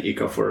him Saint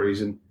Ica for a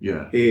reason.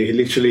 Yeah. He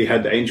literally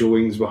had the angel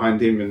wings behind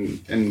him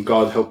and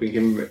God helping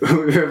him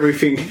with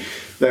everything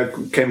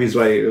that came his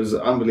way. It was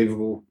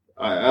unbelievable.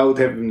 I would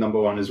have him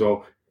number 1 as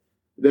well.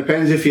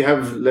 Depends if you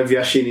have Lev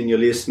Yashin in your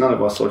list. None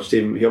of us watched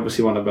him. He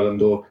obviously won a Ballon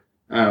d'Or.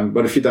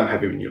 But if you don't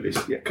have him in your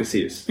list,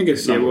 Casillas. I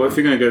guess, well, if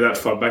you're going to go that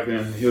far back,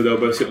 then they'll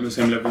both sit on the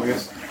same level, I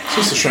guess. It's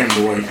just a shame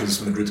the way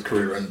his Madrid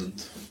career ended.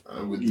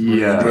 With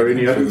Yeah.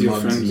 Mourinho With your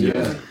and friends,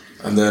 Yeah.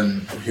 And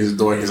then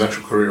the way his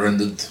actual career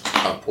ended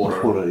at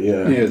Porto.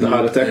 Yeah, the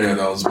heart attack. Yeah,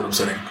 that was a bit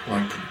upsetting.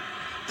 Like,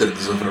 didn't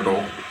deserve it at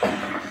all.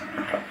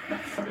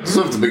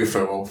 Deserved a bigger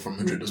farewell from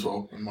Madrid as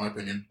well, in my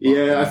opinion.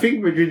 Yeah, I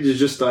think Madrid is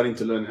just starting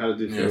to learn how to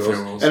do farewells.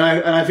 farewells. And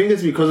I think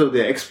it's because of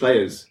their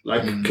ex-players,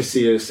 like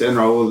Casillas and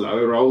Raul.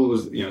 Raul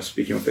was, you know,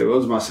 speaking of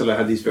farewells, Marcelo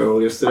had his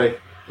farewell yesterday.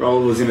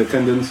 Raul was in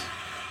attendance.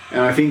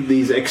 And I think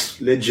these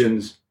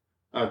ex-legends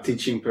are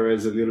teaching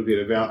Perez a little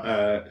bit about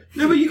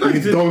No, but you guys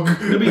his did, dog.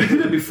 No, but you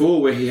did it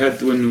before where he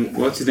had, when,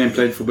 what's his name,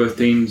 played for both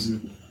teams,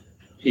 and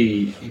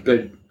he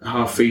played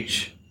half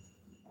each.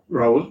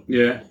 Raul.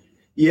 Yeah.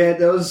 Yeah,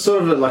 that was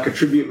sort of like a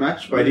tribute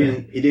match, but he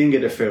didn't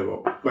get a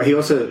farewell. But he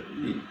also,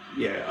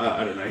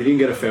 I don't know, he didn't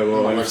get a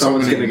farewell. Like And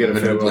someone's going to get a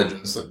Madrid farewell.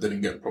 legends that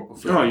didn't get proper Oh,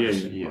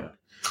 farewells. Yeah.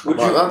 Would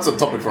Well, you, that's a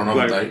topic for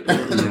another Like-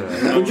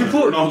 day. would you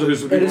put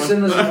Ronaldo's a big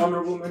Edison one. as an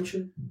honourable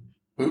mention?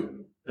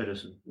 Who?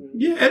 Edison.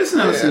 Yeah, Edison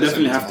and Allison Yeah,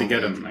 definitely Edison's have to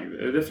get on. him. Like,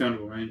 they're definitely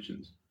honorable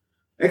mentions.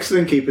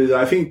 Excellent keepers.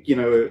 I think, you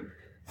know,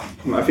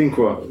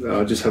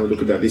 I'll just have a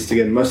look at that list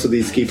again. Most of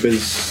these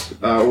keepers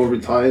are all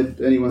retired.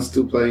 Anyone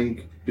still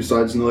playing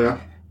besides Neuer?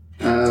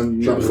 John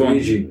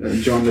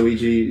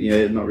Luigi,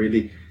 yeah, not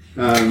really.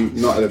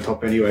 Not at the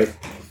top anyway.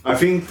 I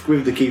think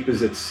with the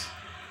keepers,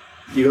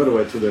 you got to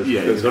wait till the.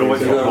 Yeah, you got to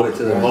wait You gotta wait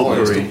till the whole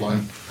Neuer's career. still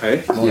playing.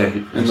 Hey? Neuer.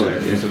 And Neuer, yeah.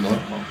 He's still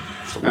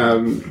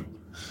Neuer.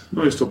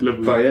 No, he's top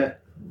level. But yeah,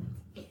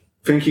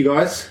 thank you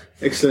guys.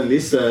 Excellent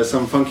list.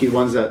 Some funky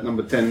ones at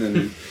number 10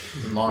 and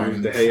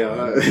Nine. De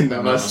Gea,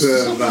 Navas,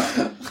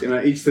 but you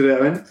know, each to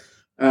their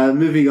own.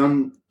 Moving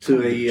on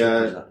to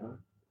a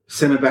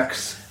centre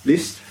backs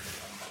list.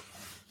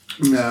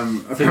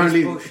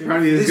 Apparently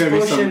there's going to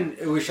be some.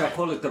 portion, we shall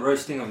call it the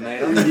roasting of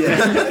Nader.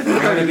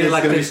 It's going to be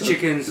like those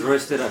chickens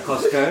roasted at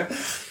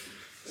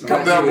Costco.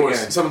 Come down, Here we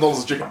boys. go.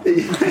 $7 a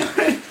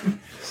chicken.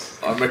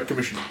 I make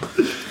commission.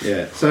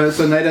 Yeah. So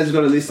Nader's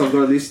got a list. I've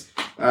got a list.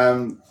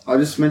 I'll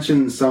just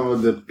mention some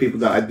of the people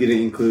that I didn't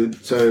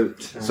include. So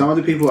some of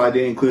the people I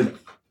didn't include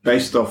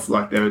based off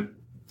like they were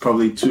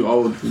probably too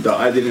old that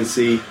I didn't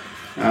see.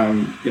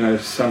 You know,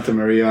 Santa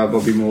Maria,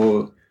 Bobby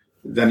Moore,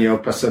 Daniel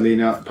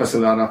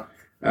Pasolana,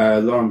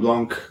 Laurent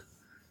Blanc,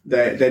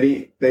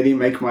 they didn't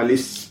make my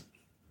list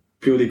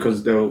purely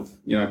because they were,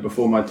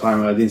 before my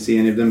time. I didn't see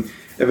any of them.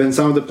 And then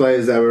some of the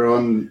players that were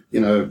on,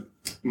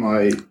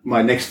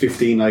 my next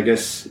 15, I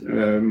guess,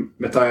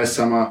 Matthias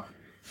Sammer,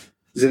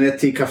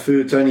 Zanetti,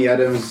 Cafu, Tony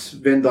Adams,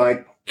 Van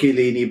Dijk,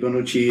 Chiellini,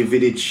 Bonucci,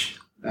 Vidic,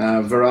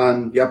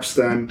 Varane,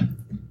 Yapstone,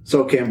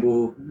 Sol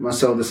Campbell,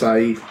 Marcel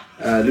Desailly,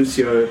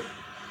 Lucio,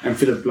 and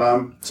Philip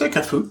Lahm. Say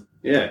Cafu.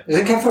 Yeah. Is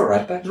it Cafu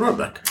right back? He's right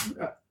back.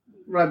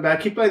 Right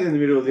back. He played in the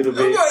middle a little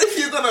bit. Well, if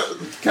you're going to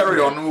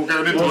carry on, we'll go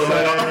into it later. I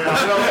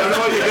know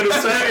what you're going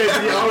to say. I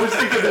was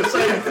thinking the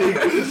same thing.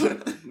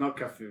 Not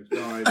Cafu.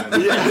 Don't worry about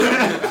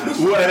it.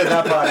 We'll edit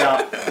that part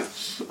out.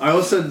 I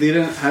also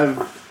didn't have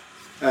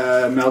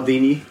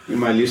Maldini in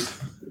my list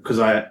because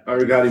I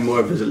regard him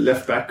more as a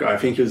left back. I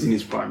think he was in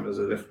his prime as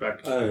a left back.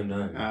 Oh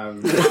no.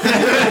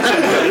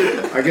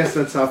 I guess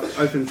that's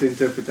open to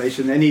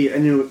interpretation. Any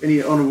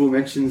honourable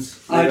mentions?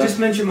 I just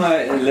mentioned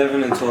my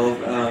 11 and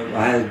 12.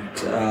 I had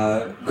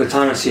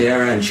Gaetano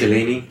Sierra and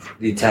Chiellini,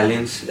 the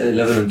Italians,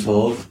 11 and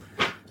 12.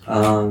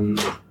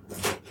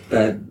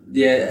 But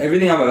yeah,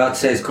 everything I'm about to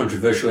say is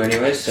controversial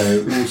anyway,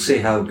 so we'll see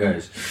how it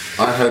goes.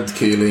 I had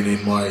Chiellini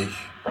in my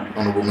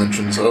honourable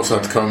mentions. I also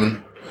had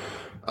Coman.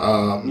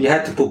 You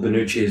had to put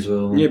Bonucci as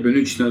well. Yeah,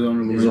 Bonucci's not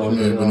honourable He's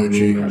mention. on-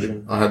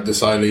 Bonucci. I had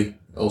Desailly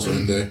also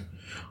in there.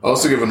 I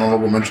also give an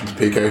honourable mention to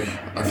PK.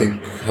 I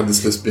think had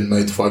this list been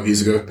made 5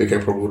 years ago, PK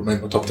probably would have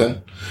made my top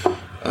 10.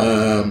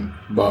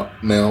 But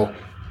now,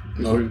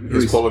 no,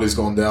 his quality's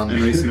gone down.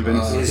 And recent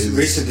events. His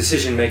recent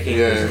decision making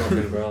has not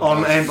been well.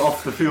 On and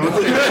off the field.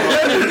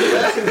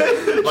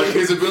 Like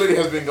his ability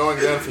has been going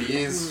down for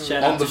years.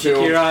 Shout on out the to field,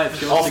 Shakira if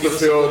she wants off to the give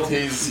us a field,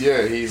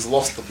 call. he's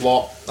lost the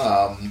plot.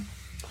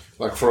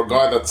 Like for a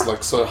guy that's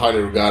like so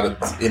highly regarded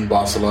in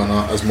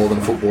Barcelona as more than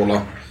a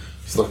footballer,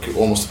 he's like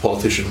almost a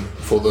politician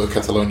for the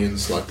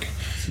Catalonians. Like,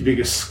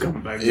 biggest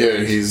scumbag. yeah,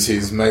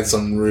 he's made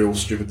some real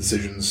stupid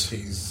decisions.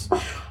 He's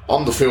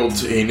on the field.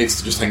 He needs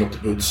to just hang up the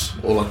boots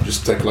or like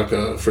just take like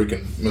a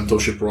freaking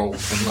mentorship role.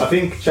 And, I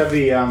think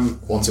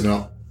Xavi. wants him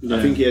out.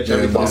 I think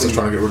Xavi. Barca's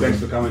trying to get rid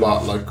Thanks of for him, coming.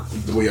 but like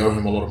we owe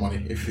him a lot of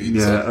money if he.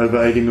 Yeah,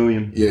 over 80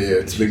 million. Yeah,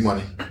 it's big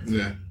money.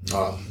 Yeah.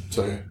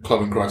 So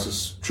club in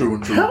crisis, true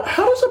and true.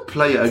 How does a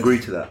player agree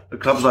to that? A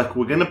club's like,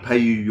 we're going to pay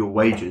you your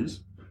wages,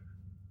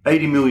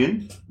 80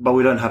 million, but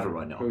we don't have it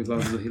right now. Oh,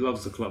 he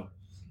loves the club.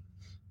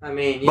 I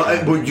mean,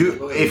 But would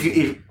you, if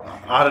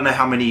I don't know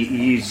how many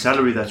years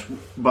salary that's,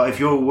 but if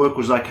your work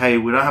was like, hey,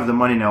 we don't have the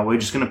money now, we're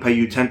just going to pay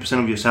you 10%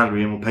 of your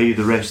salary and we'll pay you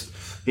the rest.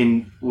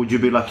 Would you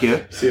be like,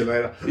 yeah? See you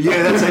later.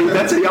 Yeah,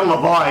 that's a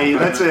yalla buy.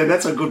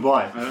 That's a good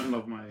buy. I don't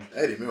love my...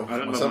 80 mil. I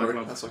don't My know salary. my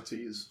club. That's like 2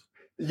 years.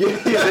 Yeah.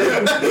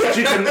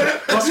 Chicken,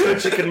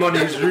 Costco chicken money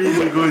is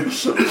really good.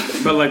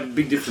 But like,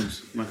 big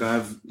difference. Like, I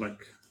have like...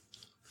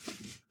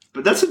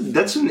 But that's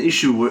an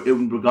issue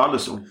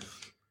regardless of,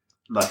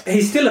 like,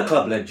 he's still a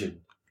club legend.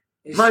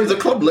 He's a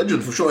club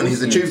legend for sure, and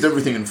he's achieved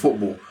everything in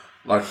football.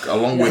 Like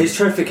along with His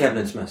trophy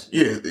cabinet's massive.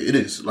 yeah, it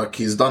is. Like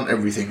he's done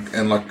everything,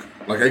 and like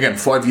again,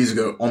 5 years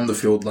ago on the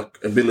field, like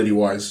ability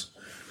wise,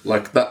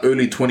 like that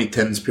early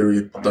 2010s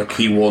period, like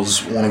he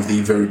was one of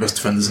the very best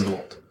defenders in the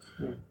world,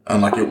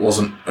 and like it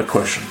wasn't a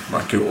question.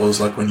 Like it was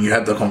like when you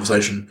had that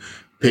conversation,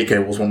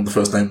 PK was one of the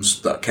first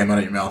names that came out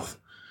of your mouth.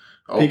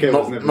 Oh, PK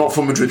was never- not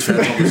for Madrid fans,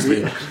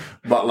 obviously,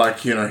 but like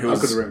he I could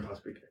was. have ran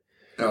past PK.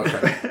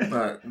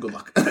 Okay. Good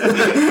luck.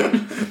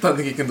 Don't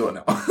think he can do it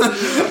now.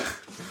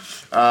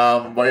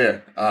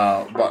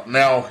 But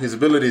now his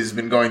ability has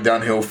been going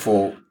downhill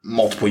for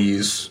multiple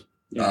years.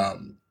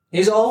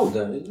 He's old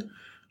though, isn't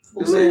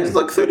he? He's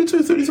like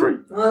 32, 33,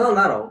 No, not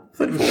that old.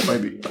 34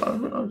 maybe. I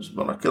don't know.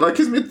 But like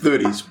his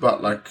mid-30s.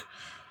 But like,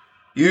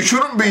 you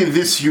shouldn't be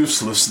this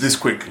useless this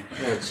quick.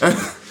 Yeah,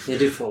 he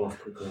did fall off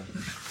quickly.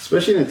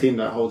 Especially in a team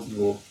that holds the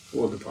ball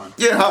all the time.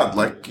 Yeah, hard.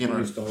 Like,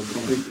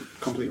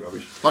 Complete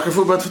rubbish. like I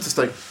feel bad for the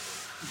stake.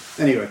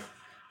 Anyway,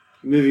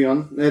 moving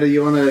on. Nader,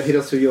 you want to hit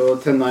us with your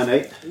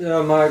 10-9-8?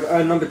 Yeah,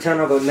 my number 10,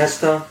 I got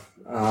Nesta.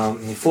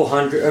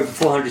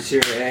 400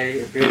 Serie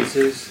A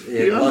appearances.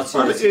 Yeah,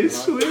 Lazio.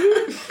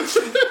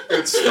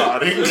 It's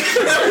starting.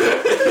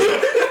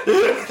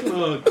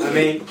 I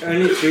mean,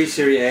 only 3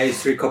 Serie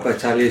A's, 3 Coppa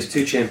Italias,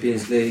 2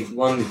 Champions League,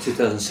 1 the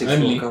 2006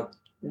 Only. World Cup.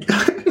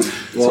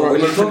 Well,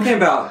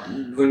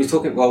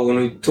 when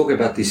we talk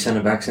about these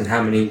centre backs and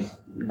how many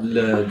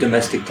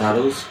domestic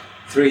titles,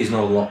 3 is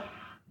not a lot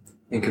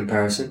in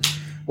comparison.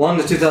 1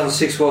 the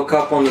 2006 World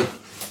Cup, won the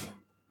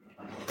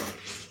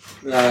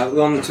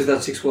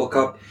 2006 World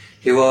Cup.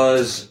 He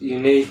was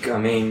unique. I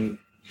mean,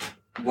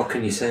 what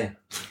can you say?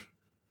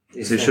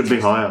 it should be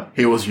higher.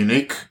 He was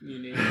unique.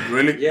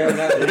 Really? Yeah,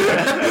 no,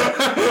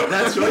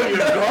 That's what you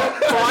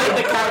got. Find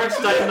the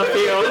character in the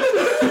field.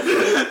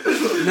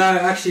 no,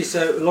 actually,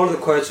 so a lot of the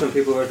quotes from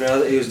people were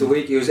that he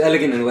was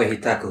elegant in the way he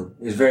tackled.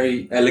 He was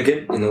very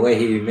elegant in the way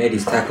he made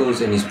his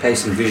tackles, and his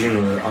pace and vision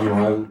were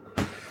unrivaled.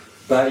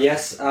 But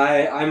yes,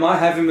 I might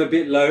have him a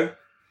bit low,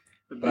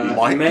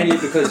 but mainly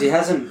because he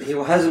hasn't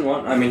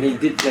won. I mean, he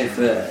did play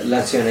for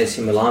Lazio and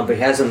AC Milan, but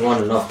he hasn't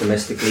won enough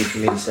domestically for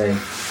me to say,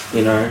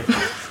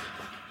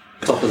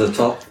 top of the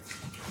top.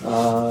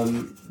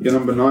 Your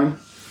number 9?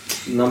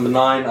 Number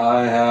 9,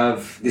 I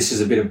have, this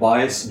is a bit of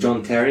bias,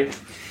 John Terry.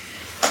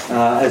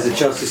 As a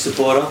Chelsea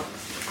supporter,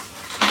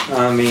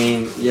 I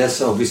mean,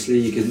 yes, obviously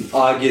you can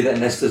argue that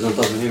Nesta's on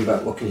top of him,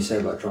 but what can you say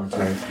about John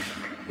Terry?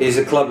 He's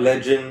a club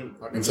legend.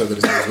 I can say that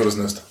he's not as good as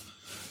Nesta.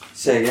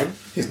 Say again?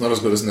 He's not as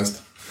good as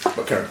Nesta.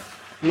 But carry on.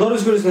 Not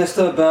as good as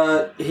Nesta,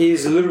 but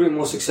he's a little bit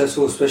more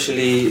successful,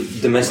 especially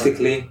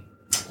domestically.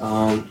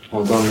 Hold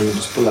on, let me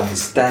just pull out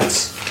his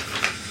stats.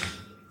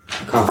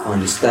 I can't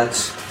find his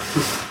stats.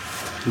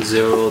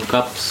 0 World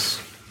Cups.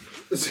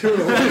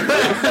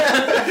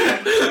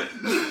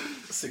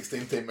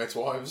 16 teammates'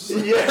 wives. I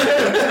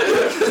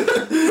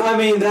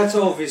mean, that's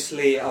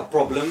obviously a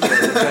problem. The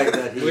fact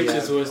that he, Which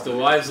is worse, the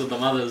wives or the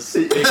mothers?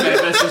 PK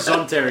versus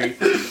John Terry.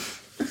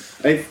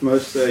 8th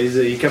most.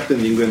 He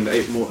captained England.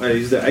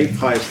 He's the 8th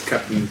highest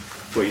captain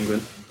for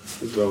England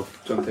as well.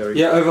 John Terry.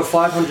 Yeah, over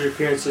 500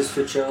 appearances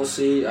for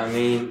Chelsea. I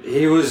mean,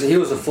 he was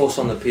a force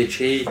on the pitch.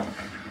 He.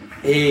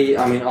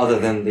 I mean, other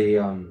than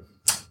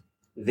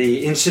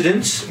the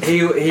incidents,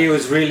 he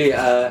was really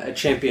a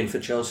champion for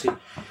Chelsea.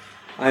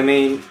 I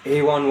mean,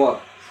 he won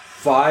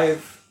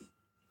 5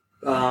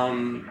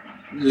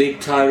 league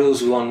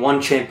titles. We won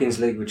 1 Champions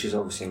League, which is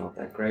obviously not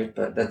that great,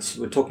 but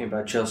we're talking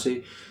about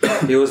Chelsea.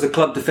 He was the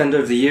club defender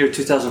of the year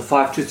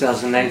 2005,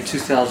 2008,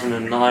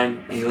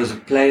 2009. He was a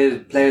player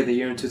of the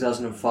year in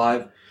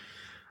 2005.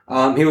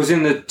 He was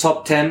in the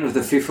top 10 of the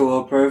FIFA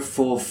World Pro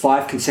for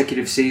 5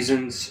 consecutive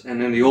seasons,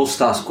 and in the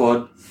All-Star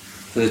squad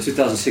for the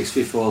 2006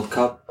 FIFA World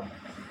Cup.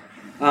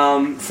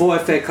 4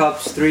 FA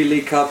Cups, 3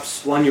 League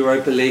Cups, 1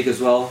 Europa League as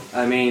well.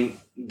 I mean,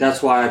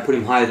 that's why I put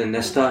him higher than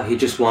Nesta. He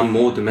just won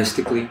more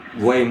domestically,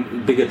 way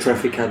bigger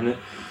trophy cabinet.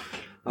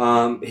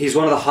 He's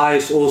one of the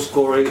highest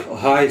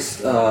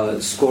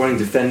scoring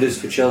defenders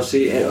for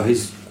Chelsea.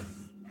 He's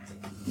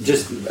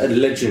just a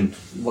legend.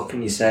 What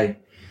can you say?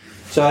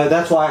 So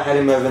that's why I had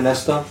him over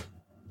Nesta.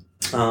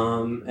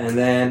 And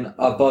then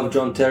above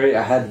John Terry,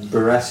 I had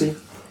Barassi.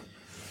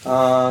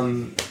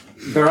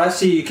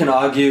 Barassi, you can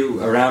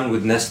argue around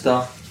with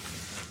Nesta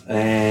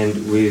and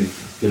with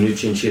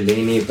Bonucci and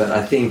Chiellini, but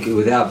I think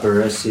without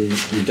Barassi,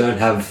 you don't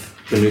have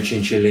Bonucci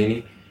and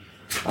Chiellini.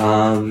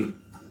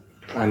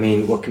 I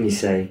mean, what can you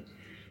say?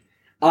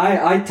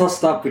 I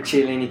tossed up with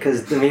Chiellini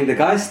because, I mean, the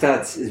guy's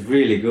stats is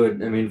really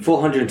good. I mean,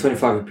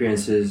 425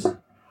 appearances.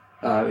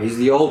 He's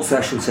the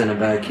old-fashioned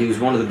centre-back. He was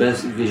one of the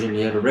best in division.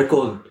 He had a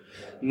record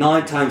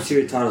 9-time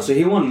Serie titles. So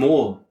he won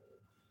more.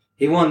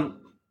 He won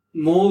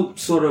more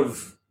sort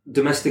of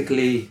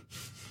domestically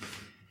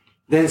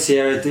than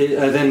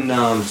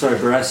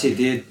Barassi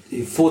did.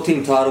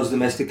 14 titles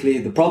domestically.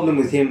 The problem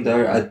with him,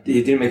 though,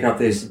 he didn't make it up.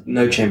 There's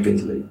no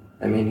Champions League.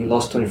 I mean, he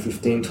lost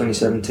 2015,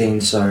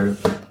 2017. So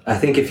I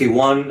think if he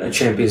won a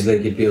Champions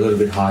League, he'd be a little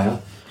bit higher.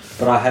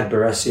 But I had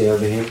Barassi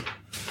over him.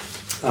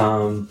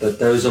 But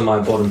those are my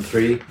bottom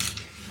 3.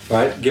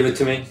 Right, give it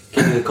to me.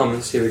 Give me the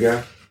comments. Here we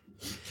go.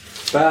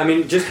 But I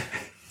mean,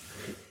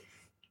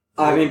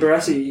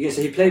 Barassi, you can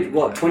say he played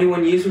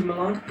 21 years with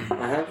Milan.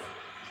 I have.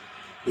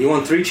 He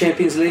won 3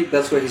 Champions League.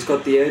 That's where he's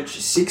got the edge.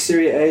 6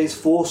 Serie A's,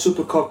 4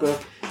 Supercoppa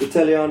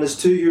Italianas,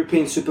 2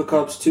 European Super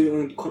Cups,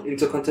 2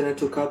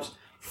 Intercontinental Cups,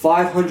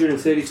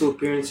 532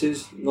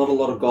 appearances. Not a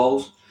lot of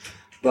goals,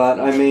 but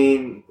I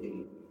mean,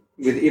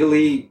 with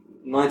Italy,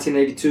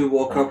 1982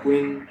 World Cup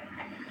win.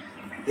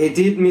 He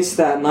did miss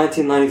that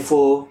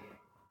 1994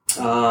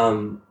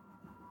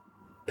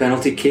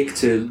 penalty kick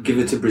to give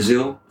it to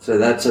Brazil, so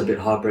that's a bit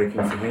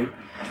heartbreaking for him.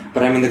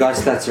 But I mean, the guy's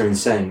stats are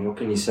insane. What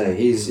can you say?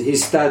 His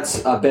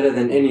stats are better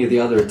than any of the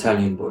other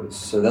Italian boys,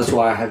 so that's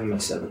why I have him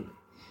at 7.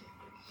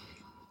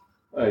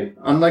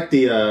 Unlike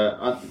the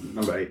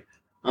number 8,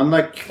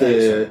 unlike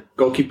the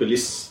goalkeeper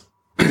lists,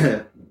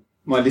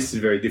 my list is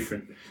very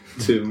different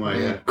to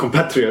my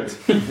compatriot.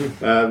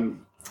 In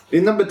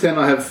number 10,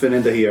 I have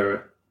Fernando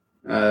Hierro.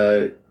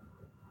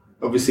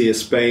 Obviously a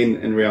Spain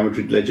and Real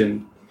Madrid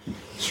legend.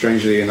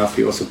 Strangely enough,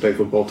 he also played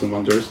for Bolton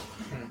Wanderers.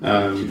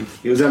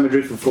 He was at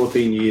Madrid for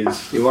 14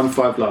 years. He won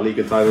 5 La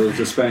Liga titles,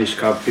 the Spanish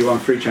Cup. He won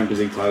 3 Champions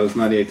League titles,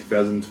 98,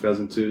 2000,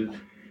 2002.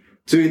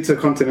 2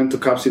 Intercontinental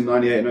Cups in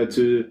 98 and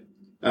 02.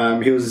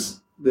 He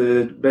was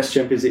the best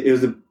Champions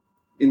League.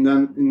 In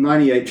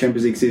 98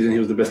 Champions League season, he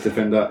was the best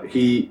defender.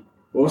 He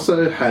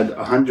also had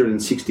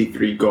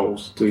 163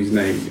 goals to his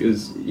name.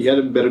 He had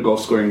a better goal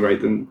scoring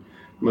rate than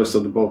most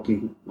of the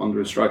Bolton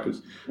Wanderers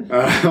strikers.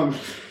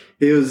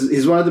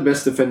 He's one of the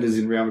best defenders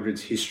in Real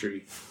Madrid's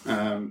history.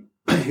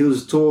 He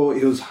was tall,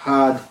 he was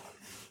hard.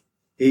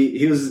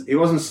 He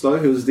wasn't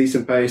slow, he was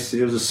decent pace,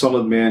 he was a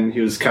solid man,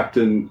 he was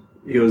captain,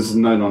 he was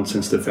no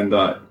nonsense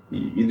defender.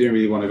 You didn't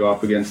really want to go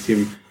up against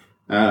him.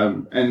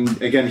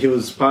 And again, he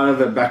was part of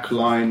a back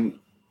line.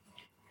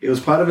 It was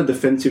part of a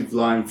defensive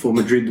line for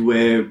Madrid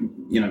where,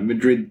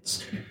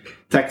 Madrid's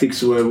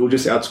tactics were, we'll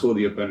just outscore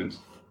the opponents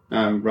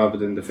rather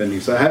than defending.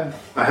 So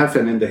I have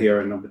Fernando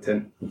here at number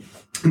 10.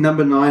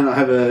 Number 9, I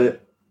have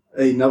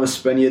another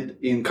Spaniard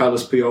in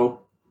Carlos Puyol,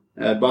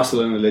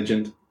 Barcelona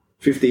legend.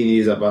 15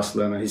 years at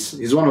Barcelona.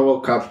 He's won a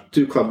World Cup,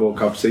 2 Club World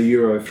Cups, a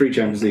Euro, 3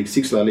 Champions League,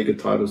 6 La Liga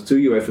titles,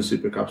 2 UEFA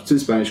Super Cups, 2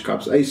 Spanish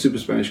Cups, 8 Super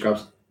Spanish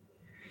Cups.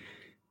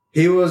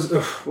 He was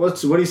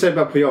what do you say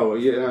about Puyol?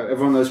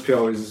 Everyone knows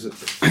Puyol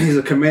he's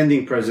a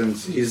commanding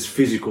presence. He's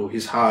physical.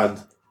 He's hard.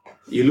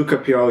 You look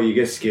at Puyol, you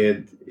get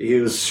scared. He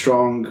was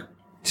strong.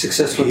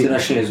 Successful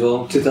internationally as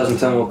well.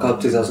 2010 World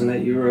Cup,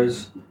 2008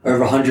 Euros, over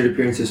 100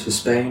 appearances for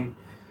Spain.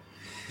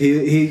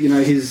 He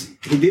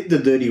did the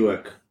dirty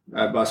work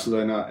at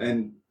Barcelona,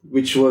 and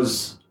which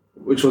was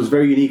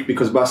very unique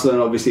because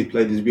Barcelona obviously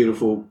played this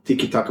beautiful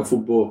tiki-taka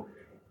football,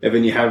 and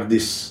then you have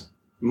this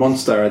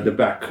monster at the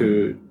back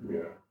who,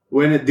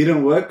 when it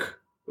didn't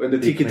work, when the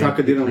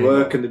tiki-taka didn't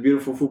work and the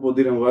beautiful football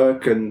didn't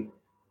work, and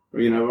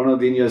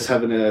Ronaldinho's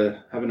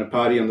having a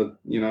party on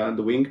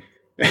the wing,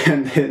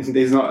 and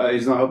he's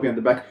not helping at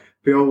the back.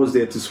 Puyol was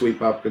there to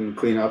sweep up and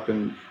clean up,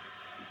 and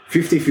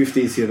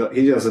 50-50s.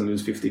 He doesn't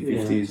lose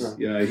 50-50s.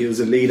 Yeah, right. He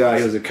was a leader.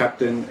 He was a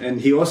captain, and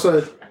he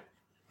also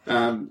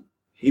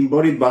he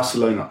embodied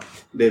Barcelona,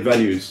 their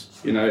values.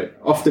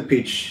 Off the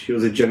pitch, he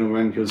was a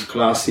gentleman. He was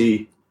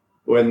classy.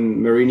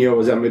 When Mourinho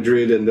was at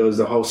Madrid and there was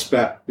the whole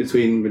spat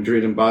between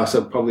Madrid and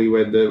Barca, probably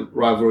where the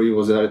rivalry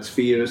was at its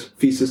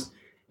fiercest,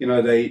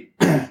 there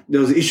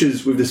was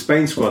issues with the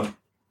Spain squad.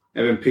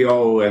 And then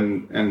Puyol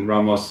and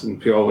Ramos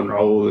and Puyol and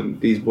Raul and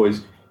these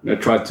boys,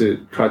 tried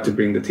to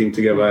bring the team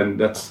together, and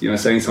that's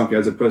saying something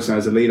as a person,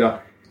 as a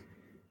leader.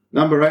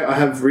 Number 8, I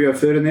have Rio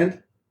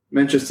Ferdinand,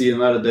 Manchester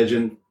United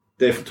legend,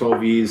 there for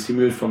 12 years. He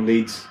moved from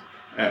Leeds.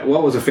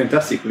 What was a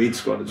fantastic Leeds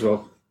squad as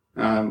well.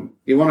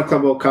 He won a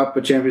Club World Cup,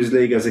 a Champions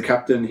League as a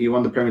captain. He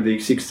won the Premier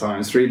League 6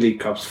 times, 3 League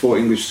Cups, 4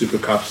 English Super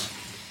Cups.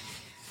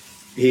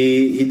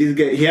 He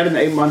had an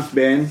 8-month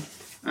ban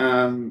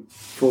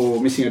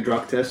for missing a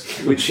drug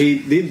test, which he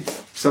did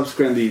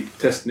subsequently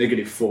test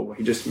negative for.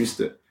 He just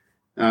missed it.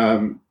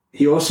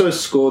 He also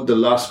scored the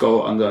last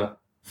goal under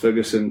Sir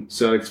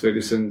Alex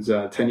Ferguson's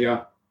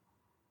tenure.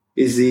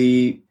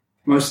 He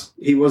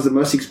was the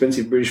most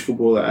expensive British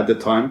footballer at the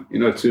time,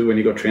 too, when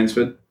he got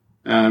transferred.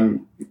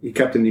 He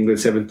captained England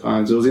 7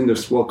 times. He was in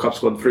the World Cup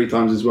squad 3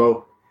 times as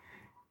well.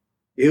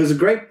 He was a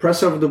great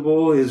presser of the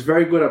ball. He was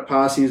very good at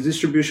passing. His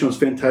distribution was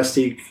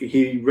fantastic.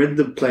 He read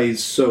the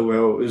plays so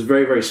well. He was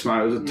very, very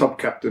smart. He was a top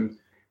captain.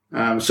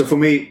 So for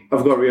me,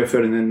 I've got Rio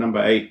Ferdinand,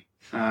 number 8.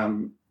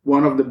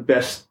 One of the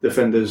best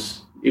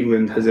defenders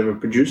England has ever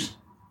produced.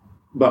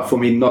 But for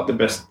me, not the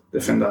best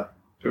defender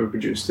ever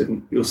produced.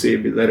 And you'll see a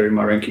bit later in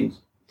my rankings.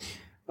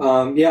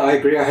 I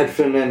agree. I had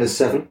Ferdinand as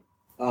 7.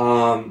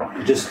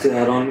 Just to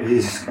add on,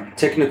 his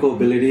technical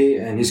ability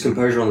and his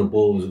composure on the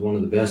ball was one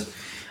of the best.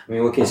 I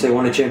mean, what can you say?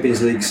 Won a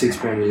Champions League, 6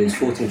 Premier Leagues,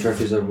 14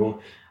 trophies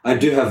overall. I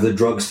do have the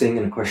drugs thing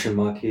and a question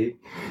mark here,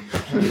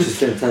 which is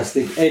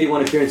fantastic.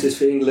 81 appearances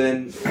for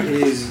England.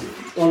 He's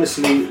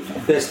honestly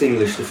best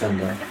English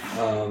defender.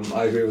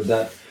 I agree with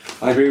that.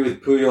 I agree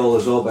with Puyol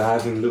as well, but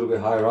having a little bit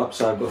higher up.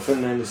 So I've got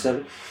Ferdinand in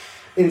 7.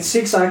 In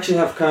 6, I actually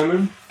have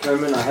Coman.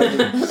 Coman, I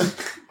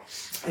have.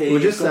 We'll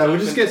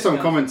just get some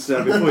comments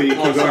before you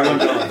go on.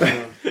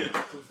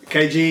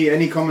 KG,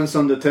 any comments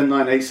on the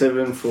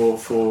 10-9-8-7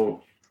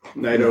 for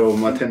Nader or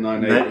my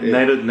 10-9-8?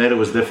 Nader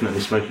was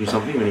definitely smoking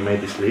something when he made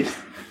this list.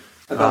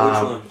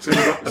 About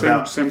which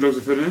one? Same drugs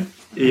are put in?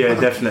 Yeah,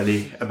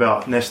 definitely.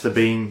 About Nesta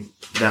being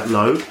that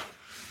low.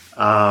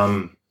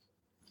 I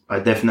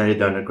definitely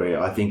don't agree.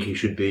 I think he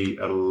should be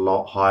a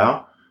lot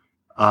higher.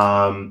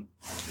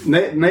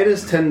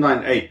 Nader's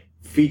 10-9-8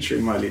 feature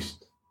in my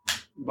list,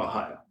 but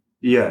higher.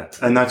 Yeah,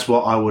 and that's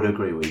what I would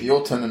agree with.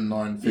 Your 10 and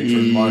 9 feature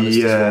in my list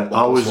as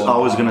well. I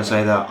was going to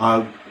say that.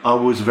 I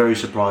was very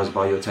surprised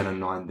by your 10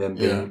 and 9, them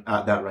being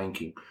at that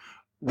ranking.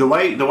 The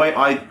way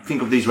I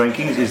think of these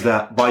rankings is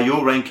that by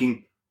your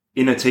ranking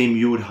in a team,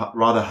 you would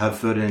rather have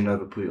Ferdinand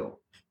over Puyol.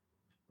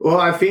 Well,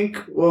 I think.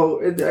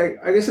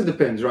 I guess it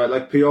depends, right?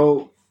 Like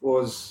Puyol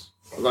was,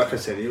 like I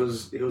said, he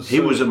was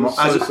so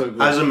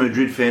good. As a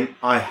Madrid fan,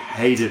 I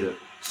hated it.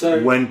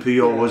 So, when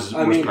Puyol was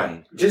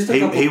playing.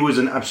 He was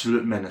an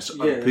absolute menace.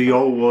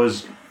 Puyol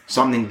was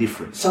something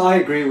different. So I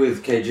agree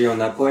with KG on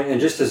that point. And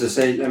just as I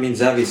say,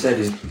 Xavi said,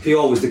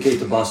 Puyol was the key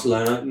to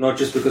Barcelona, not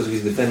just because of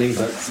his defending,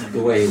 but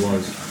the way he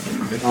was.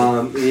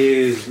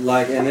 He was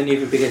and then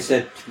even Piqué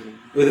said,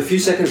 with a few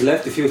seconds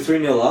left, if you were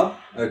 3-0 up,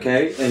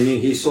 okay, and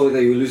he saw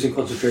that you were losing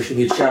concentration,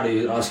 he'd shout at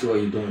you and ask you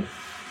what you're doing.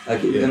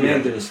 The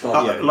man didn't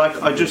stop.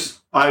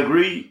 I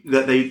agree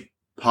that they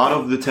part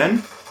of the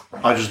 10.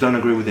 I just don't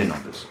agree with their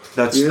numbers.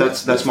 That's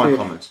my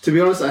comments. To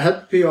be honest, I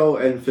had Puyol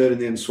and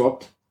Ferdinand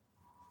swapped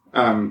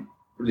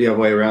the other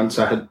way around.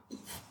 So I had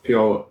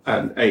Puyol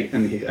at 8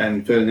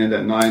 and Ferdinand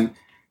at 9.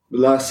 The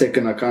last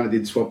second, I kind of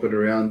did swap it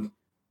around.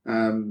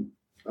 I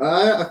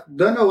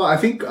don't know why. I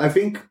think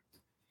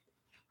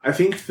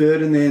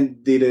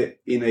Ferdinand did it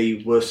in a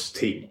worse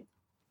team.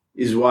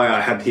 Is why I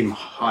had him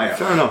higher.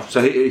 Fair enough.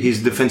 So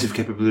his defensive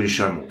capability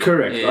showed more.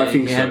 Correct. Yeah, I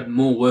think he had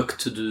more work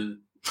to do.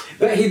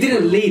 But he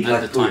didn't lead at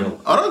like the time. Puyol.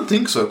 I don't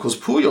think so, because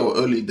Puyol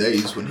early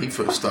days when he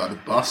first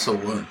started, Barca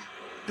weren't,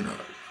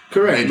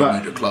 correct,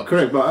 major clubs.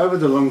 Correct, but over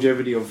the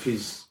longevity of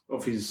his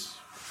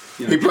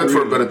He played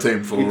for a better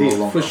team for a He did,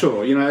 long for time.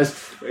 sure. In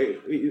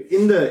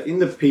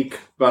the peak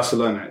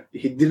Barcelona,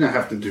 he didn't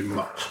have to do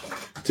much.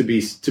 To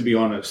be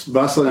honest,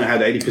 Barcelona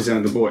had 80%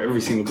 of the ball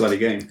every single bloody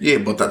game. Yeah,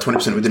 but that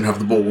 20% we didn't have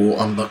the ball, we were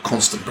under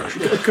constant pressure.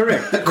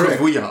 Correct. Because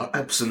we are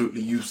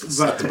absolutely useless.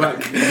 But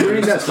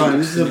during that time,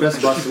 this is the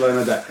best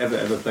Barcelona that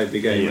ever played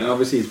the game, and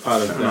obviously it's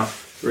part of that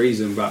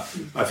reason. But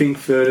I think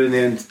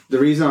Ferdinand, the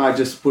reason I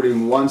just put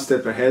him one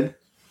step ahead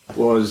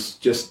was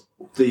just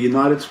the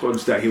United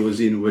squads that he was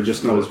in were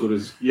just not as good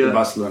as the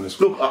Barcelona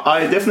squad. Look,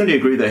 I definitely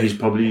agree that he's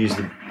probably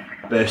the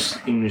best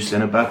English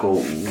centre back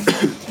or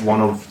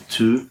one of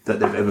two that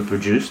they've ever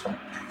produced,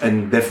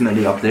 and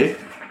definitely up there.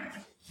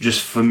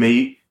 Just for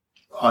me,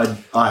 I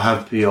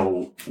have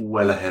Puyol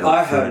well ahead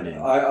of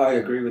Ferdinand. I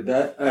agree with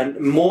that, and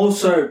more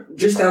so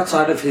just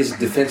outside of his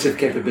defensive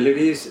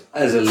capabilities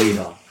as a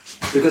leader,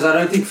 because I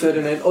don't think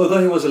Ferdinand,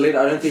 although he was a leader,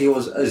 I don't think he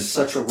was as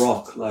such a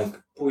rock like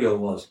Puyol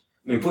was.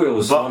 I mean, Puyol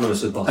was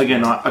synonymous with Barcelona.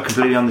 Again, I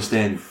completely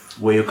understand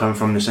where you're coming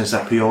from in the sense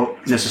that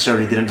Puyol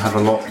necessarily didn't have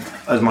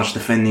as much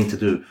defending to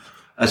do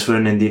as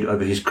Ferdinand did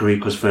over his career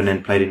because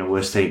Ferdinand played in a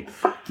worse team.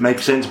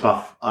 Makes sense,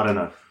 but I don't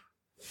know.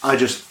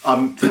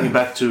 I'm thinking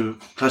back to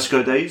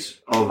Clasico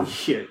days of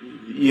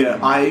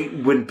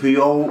when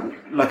Puyol,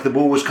 like the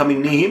ball was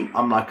coming near him,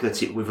 I'm like,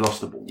 that's it, we've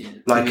lost the ball.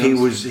 Like he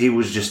was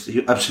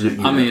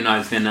absolutely. I'm a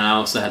United fan, and I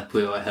also had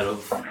Puyol ahead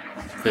of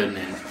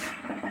Ferdinand.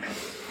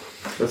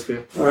 That's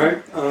fair. All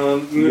right.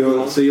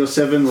 So your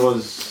 7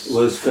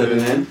 was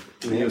Ferdinand.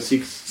 Your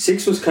 6.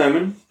 6 was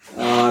Koeman.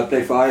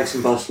 Played for Ajax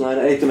and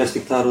Barcelona. 8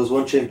 domestic titles,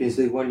 1 Champions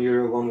League, 1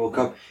 Euro, 1 World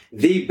Cup.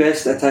 The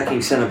best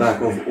attacking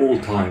centre-back of all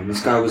time.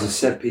 This guy was a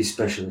set-piece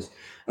specialist.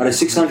 Out of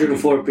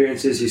 604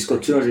 appearances, he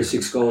scored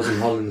 206 goals in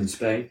Holland and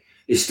Spain.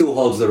 He still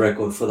holds the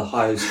record for the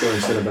highest scoring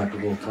centre-back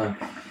of all time.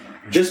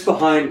 Just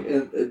behind,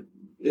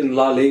 in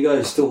La Liga,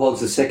 he still holds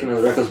the second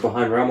of the records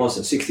behind Ramos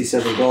at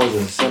 67 goals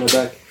as a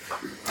centre-back.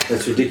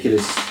 That's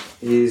ridiculous.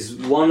 He's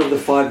one of the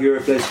 5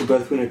 Euro players to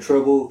both win a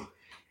treble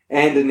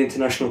and an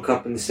international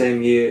cup in the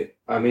same year.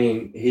 I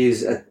mean,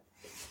 he's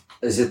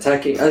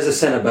attacking as a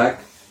centre back.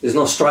 There's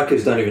no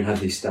strikers don't even have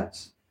these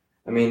stats.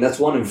 I mean, that's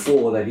 1 in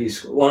 4 that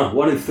he's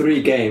 1 in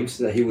 3 games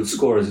that he would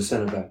score as a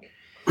centre back.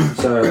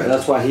 So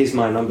that's why he's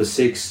my number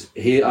 6.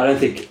 I don't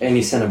think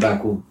any centre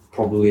back will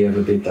probably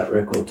ever beat that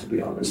record. To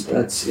be honest,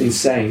 that's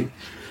insane.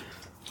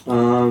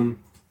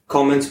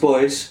 Comments,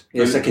 boys.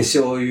 Yes, I can see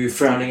all you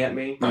frowning at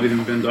me. Not even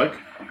Van Dijk.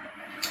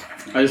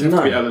 I just have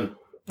to be Allen.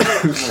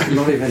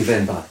 Not even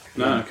Van Dijk.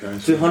 No, okay.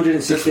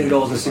 216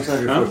 goals and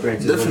 604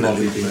 appearances.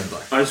 Definitely.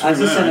 As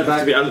a centre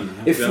back, be Allen.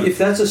 if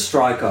that's a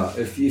striker,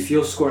 if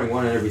you're scoring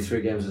 1 in every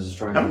 3 games as a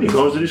striker, How many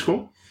goals did he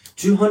score?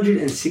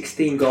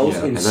 216 goals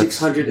in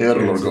 600 He had a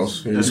lot of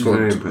appearances. goals. He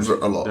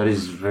scored a lot. That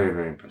is very,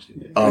 very impressive.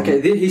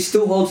 He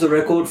still holds the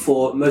record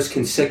for most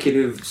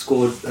consecutive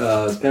scored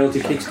penalty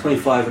kicks,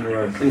 25 in a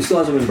row, and he still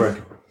hasn't been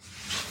broken.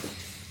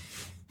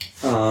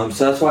 So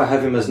that's why I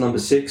have him as number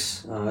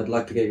 6. I'd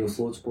like to get your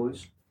thoughts,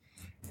 boys.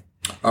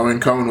 I mean,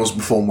 Koeman was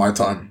before my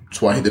time.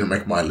 That's why he didn't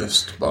make my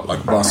list. But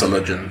like Barca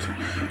legend,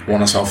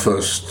 won us our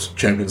first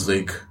Champions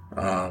League.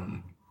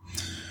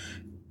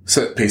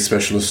 Set piece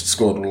specialist,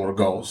 scored a lot of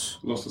goals.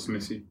 Lost us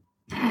Messi.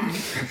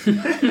 That's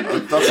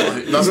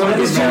not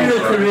his Your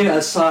fault. career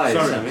aside,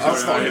 Sorry. Sammy.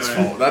 That's not his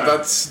fault.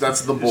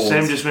 That's the ball.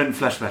 Sam just went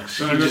flashbacks.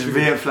 He just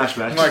veered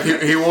flashbacks. Like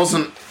he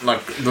wasn't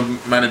like the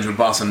manager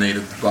Barca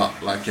needed, but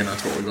like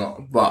that's what we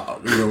got.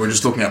 But we're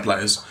just looking at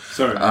players.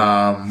 Sorry.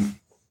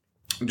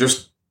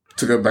 Just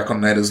to go back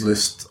on Nader's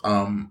list.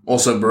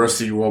 Also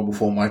Baresti well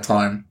before my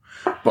time,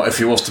 but if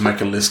he was to make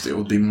a list, it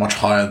would be much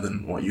higher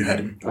than what you had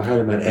him. I had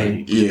him at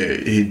 8. Yeah,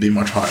 he'd be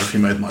much higher if he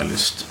made my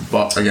list.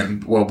 But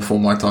again, well before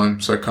my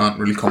time, so I can't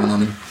really comment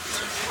on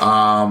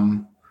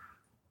him.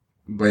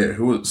 But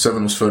yeah,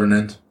 7 was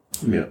Ferdinand.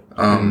 Yeah.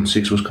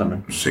 6 was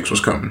coming. 6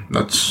 was coming.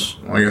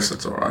 I guess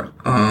that's all right.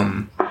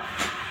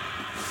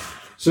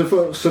 So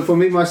for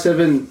me, my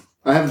 7,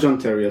 I have John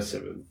Terry as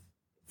 7.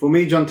 For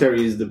me, John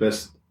Terry is the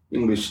best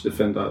English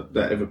defender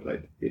that ever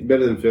played.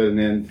 Better than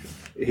Ferdinand.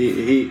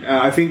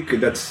 I think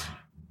that's.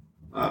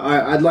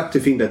 I'd like to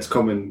think that's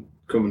common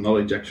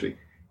knowledge actually.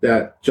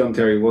 That John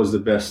Terry was the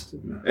best,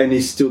 and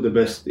he's still the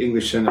best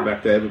English centre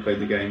back that ever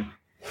played the game.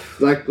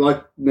 Like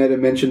Nader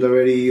mentioned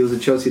already, he was a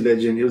Chelsea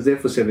legend. He was there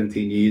for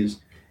 17 years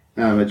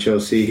at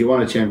Chelsea. He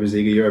won a Champions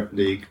League, a Europa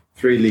League,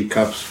 3 League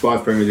Cups,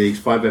 5 Premier Leagues,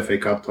 5 FA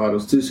Cup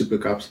titles, 2 Super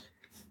Cups.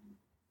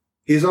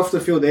 His off the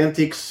field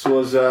antics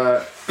was,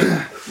 Dropped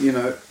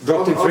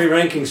in 3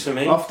 rankings for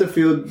me. off the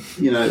field,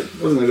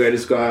 wasn't the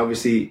greatest guy.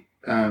 Obviously,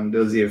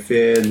 there was the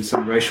affair and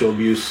some racial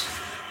abuse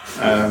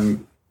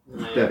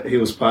that he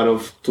was part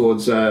of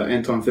towards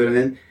Anton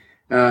Ferdinand.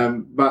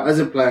 But as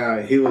a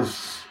player, he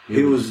was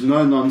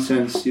no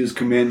nonsense. He was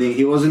commanding.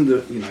 He wasn't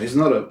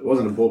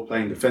wasn't a ball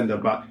playing defender,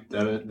 but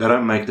They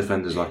don't make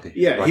defenders like that.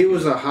 yeah, he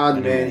was a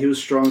hard man. He was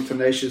strong,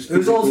 tenacious. He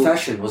was physical.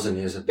 old-fashioned, wasn't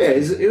he?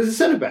 He was a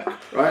centre back,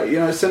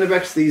 right? Centre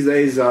backs these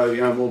days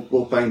are more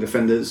ball playing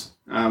defenders.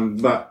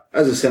 But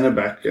as a centre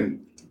back,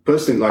 and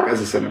personally,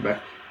 as a centre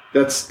back,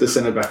 that's the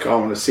centre back I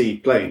want to see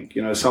playing.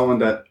 Someone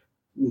that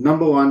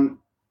number one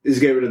is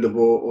get rid of the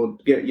ball or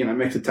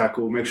make the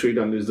tackle, make sure you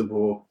don't lose the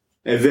ball.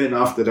 And then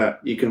after that,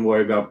 you can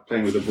worry about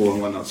playing with the ball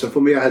and whatnot. So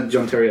for me, I had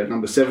John Terry at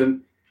number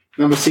 7.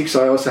 Number 6,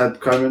 I also had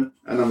Coman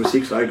at number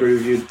 6. I agree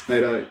with you,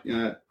 Nader.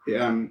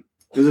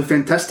 He was a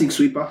fantastic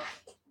sweeper.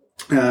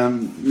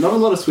 Not a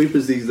lot of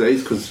sweepers these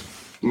days because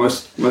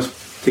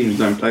most teams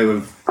don't play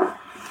with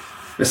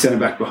a centre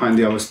back behind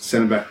the other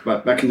centre back.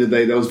 But back in the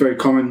day, that was very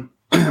common.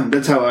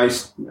 That's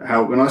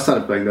how when I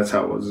started playing, that's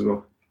how it was as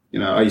well.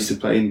 I used to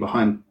play in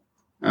behind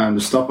the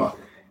stopper.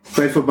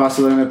 Played for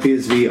Barcelona,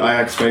 PSV,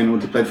 Ajax,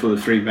 Feyenoord. Played for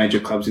the 3 major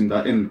clubs in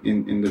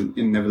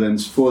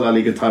Netherlands. 4 La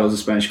Liga titles, a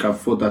Spanish Cup,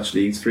 4 Dutch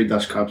leagues, 3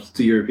 Dutch Cups,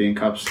 2 European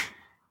Cups,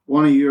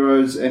 1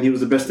 Euros, and he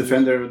was the best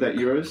defender of that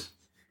Euros.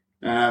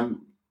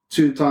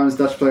 2 times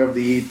Dutch Player of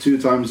the Year,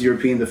 2 times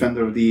European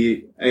Defender of the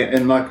Year,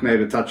 and like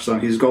Nader touched on,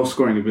 his goal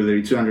scoring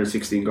ability,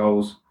 216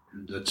 goals.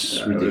 That's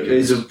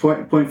ridiculous. It's a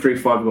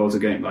 0.35 goals a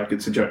game. Like,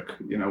 it's a joke.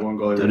 1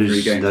 goal every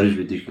 3 games. That is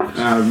ridiculous.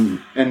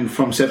 And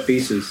from set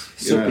pieces.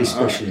 Set piece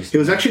specialist. He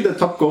was actually the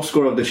top goal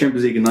scorer of the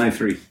Champions League in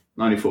 93,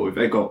 94 with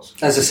 8 goals.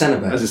 As a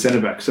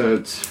centre back. So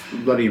it's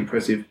bloody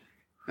impressive.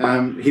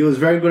 He was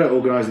very good at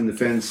organising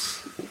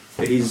defence.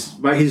 His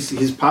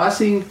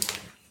passing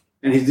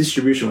and his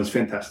distribution was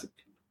fantastic.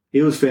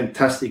 He was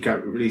fantastic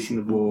at releasing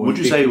the ball. Would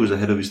you say he was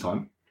ahead of his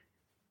time?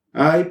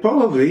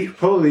 Probably.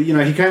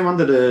 He came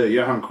under the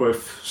Johan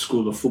Cruyff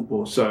School of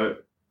Football. So,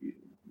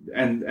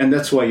 and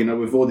that's why,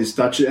 with all these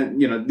Dutch,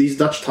 and, these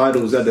Dutch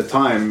titles at the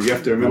time, you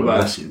have to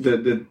remember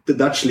the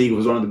Dutch league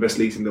was one of the best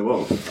leagues in the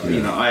world.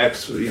 Yeah.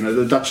 Ajax,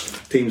 the Dutch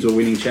teams were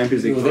winning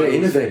Champions League titles. They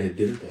innovated,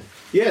 didn't they?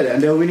 Yeah,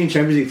 and they were winning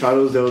Champions League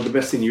titles. They were the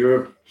best in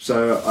Europe.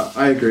 So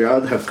I agree.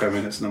 I'd have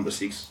Koeman as number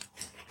 6.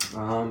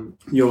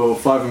 Your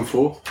 5 and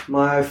 4?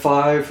 My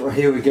 5,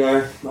 here we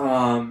go.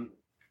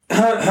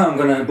 I'm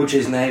going to butcher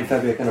his name,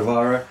 Fabio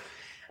Cannavaro.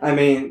 I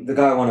mean, the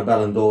guy won a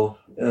Ballon d'Or.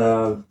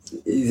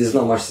 There's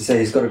not much to say.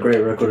 He's got a great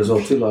record as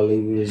well. 2 La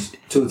Ligas,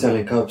 2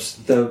 Italian Cups,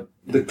 the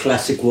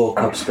classic World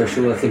Cup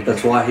special. I think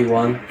that's why he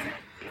won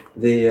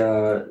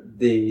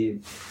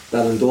the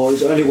Ballon d'Or.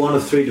 He's only one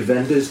of 3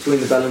 defenders to win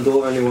the Ballon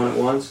d'Or, only won it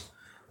once.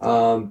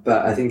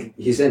 But I think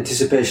his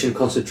anticipation,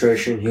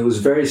 concentration, he was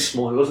very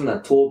small. He wasn't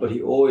that tall, but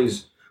he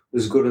always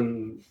was good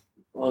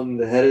on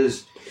the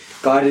headers.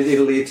 Guided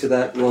Italy to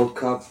that World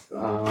Cup.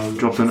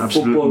 Dropped an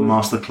absolute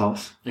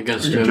masterclass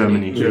against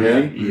Germany.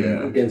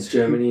 Yeah. Against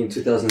Germany in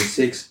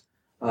 2006.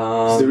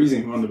 It's the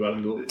reason he won the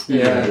Ballon d'Or.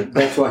 Yeah,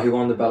 that's why he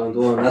won the Ballon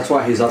d'Or, and that's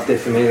why he's up there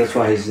for me. That's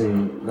why he's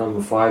in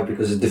number 5,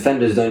 because the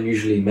defenders don't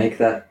usually make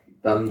that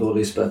Ballon d'Or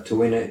list, but to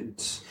win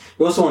it,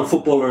 he also won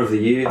Footballer of the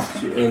Year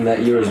in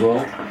that year as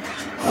well.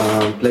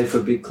 Played for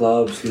big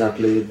clubs,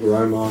 Napoli,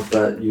 Roma,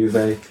 but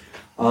Juve.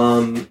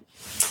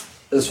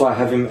 That's why I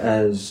have him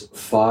as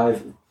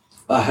 5.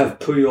 I have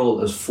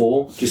Puyol as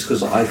 4, just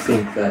because I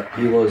think that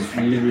he was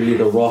literally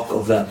the rock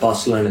of that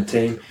Barcelona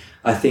team.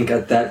 I think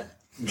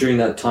during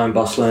that time,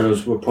 Barcelona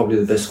were probably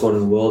the best squad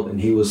in the world,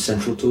 and he was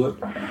central to it.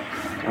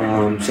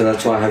 So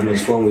that's why I have him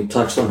as 4. And we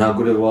touched on how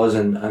good it was,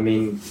 and I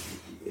mean,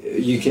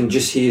 you can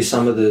just hear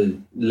some of the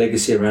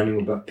legacy around him.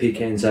 About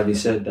Piqué and Xavi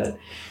said that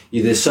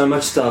there's so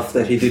much stuff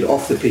that he did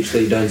off the pitch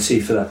that you don't see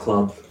for that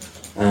club,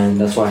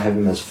 and that's why I have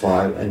him as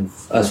 5, and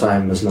that's why I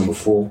have him as number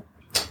 4.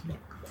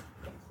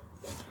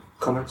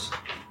 Comments?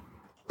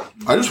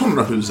 I just want to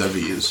know who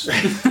Xavi is.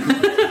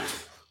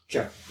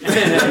 Sure.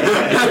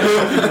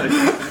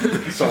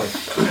 Sorry.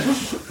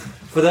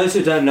 For those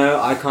who don't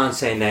know, I can't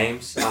say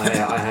names.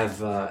 I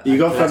have... you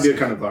got Fabio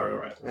Cannavaro,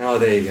 right? Oh,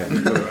 there you go.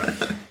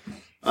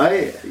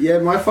 Alright.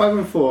 My 5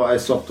 and 4, I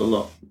swapped a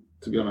lot,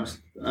 to be honest.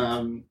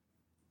 I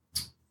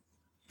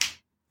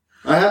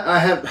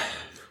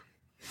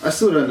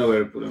still don't know where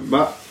to put him,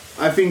 but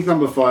I think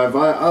number 5,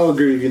 I'll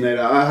agree with you,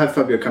 Nader. I have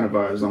Fabio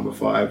Cannavaro as number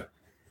 5.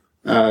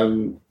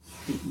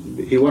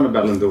 He won a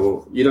Ballon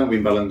d'Or. You don't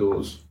win Ballon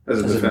d'Ors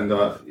as a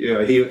defender.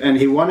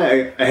 He won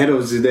it ahead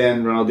of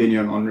Zidane,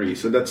 Ronaldinho, and Henry.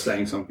 So that's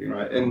saying something,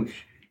 right? And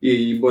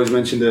you boys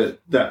mentioned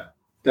that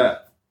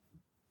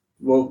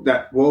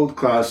world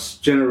class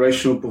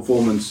generational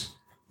performance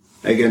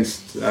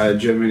against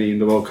Germany in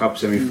the World Cup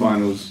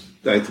semi-finals.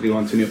 The Italy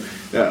 1-0.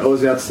 It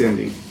was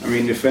outstanding. I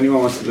mean, if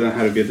anyone wants to learn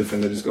how to be a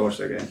defender, just go watch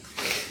that game.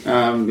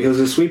 He was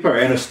a sweeper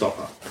and a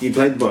stopper. He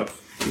played both.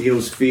 He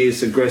was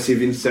fierce, aggressive.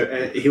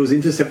 He was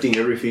intercepting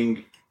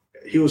everything.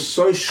 He was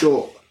so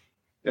short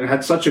and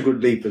had such a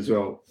good leap as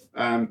well.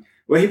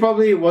 Where he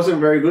probably wasn't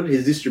very good.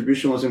 His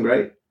distribution wasn't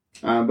great.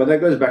 But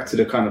that goes back to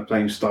the kind of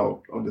playing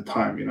style of the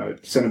time.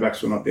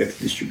 Centre-backs were not there to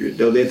distribute.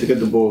 They were there to get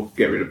the ball,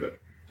 get rid of it.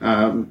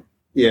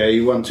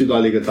 He won 2 La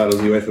Liga titles,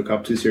 the UEFA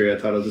Cup, 2 Serie A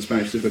titles, the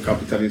Spanish Super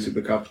Cup, Italian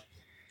Super Cup.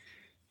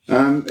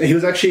 He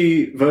was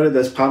actually voted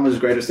as Parma's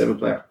greatest ever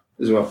player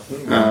as well.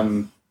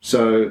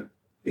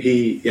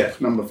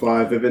 Number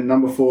 5. And then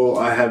number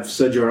 4, I have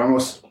Sergio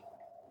Ramos.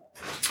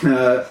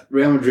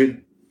 Real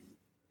Madrid,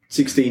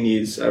 16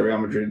 years at Real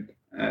Madrid.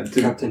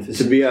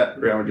 To be at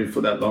Real Madrid for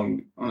that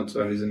long on its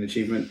own is an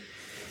achievement.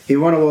 He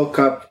won a World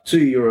Cup, 2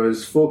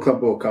 Euros, 4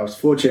 Club World Cups,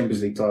 4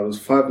 Champions League titles,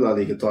 5 La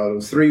Liga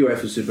titles, 3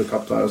 UEFA Super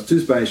Cup titles,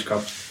 2 Spanish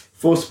Cups,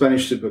 4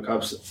 Spanish Super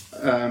Cups.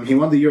 He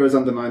won the Euros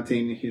under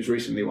 19. He's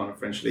recently won a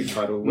French league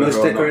title.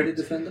 Most decorated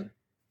defender?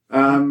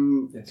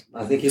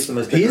 I think he's the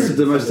most decorated. He's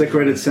the most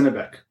decorated centre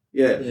back.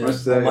 Yeah,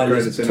 most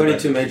decorated centre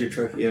back. 22 major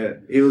trophies. Yeah,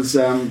 he was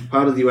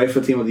part of the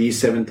UEFA team of the year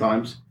 7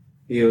 times.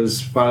 He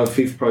was part of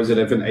FIFA Pros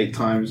 11 8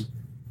 times.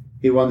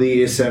 He won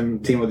the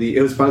ESM team of the.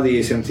 It was part of the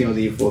ESM team of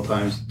the year 4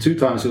 times. 2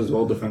 times he was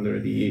World Defender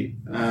of the Year.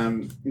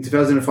 In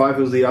 2005,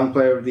 he was the Young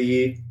Player of the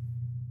Year.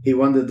 He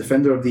won the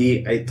Defender of the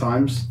Year 8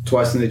 times,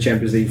 twice in the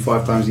Champions League,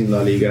 5 times in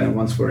La Liga, and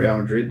once for Real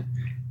Madrid.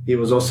 He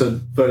was also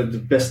voted the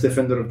best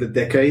defender of the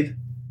decade.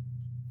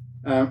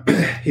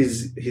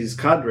 His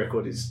card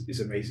record is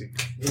amazing.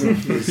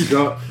 He's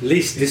got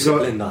least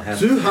discipline I have.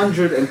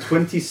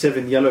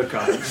 227 yellow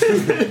cards.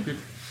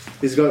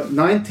 He's got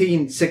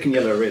 19 second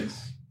yellow reds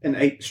and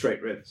 8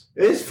 straight reds.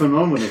 It's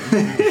phenomenal.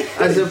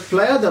 As a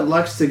player that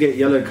likes to get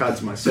yellow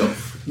cards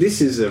myself,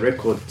 this is a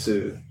record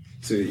to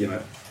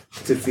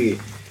fear.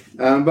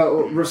 But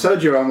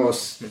Sergio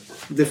Ramos,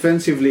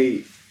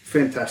 defensively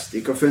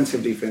fantastic,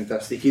 offensively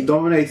fantastic. He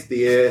dominates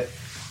the air.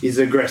 He's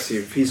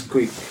aggressive. He's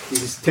quick.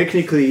 His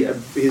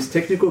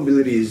technical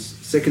ability is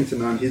second to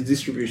none. His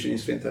distribution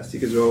is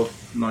fantastic as well.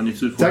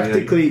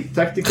 92-48.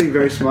 Tactically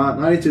very smart.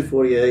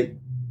 92-48.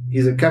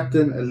 He's a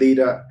captain, a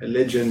leader, a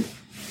legend.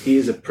 He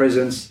is a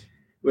presence.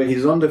 When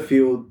he's on the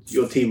field,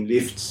 your team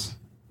lifts.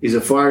 He's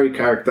a fiery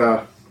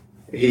character.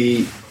 What do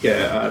you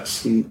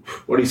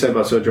say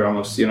about Sergio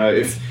Ramos? You know,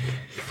 if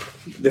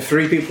the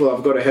 3 people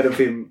I've got ahead of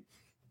him,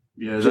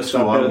 that's who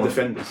I want.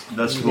 Defenders.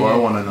 That's who I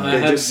want to know.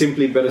 They're just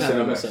simply better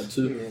centre backs.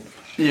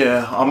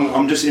 Yeah,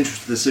 I'm just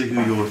interested to see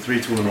who your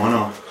 3, 2, and 1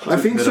 are. I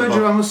think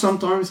Sergio Ramos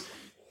sometimes,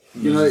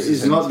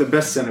 is not the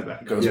best centre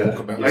back.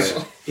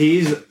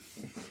 He's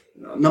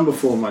number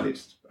 4 on my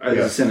list as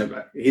a centre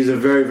back. He's a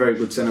very, very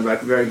good centre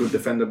back, very good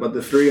defender. But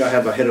the 3 I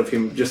have ahead of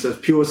him, just as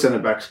pure centre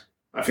backs,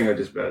 I think are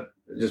just better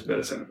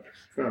centre backs.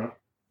 Fair enough.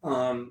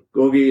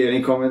 Gorgy,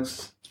 any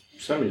comments?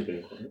 Sammy's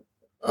been quiet.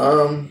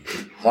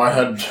 I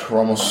had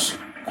Ramos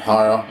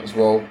higher as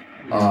well.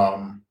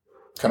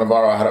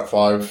 Cannavaro I had at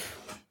 5.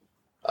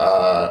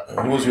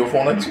 Who was your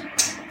 4 next?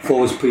 4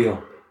 was Puyol.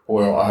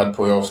 I had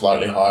Puyol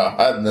slightly higher.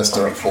 I had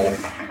Nesta at 4.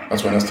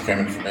 That's where Nesta came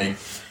in for me.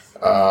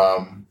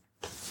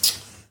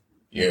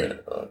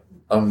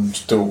 I'm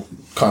still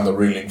kind of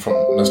reeling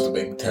from Nesta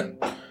being 10.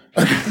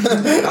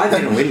 I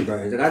didn't win,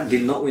 bro. The guy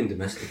did not win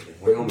domestically.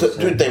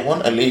 Dude, they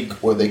won a league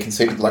where they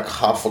conceded like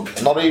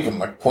not even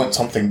like point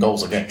something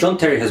goals a game. John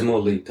Terry has more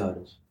league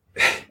titles.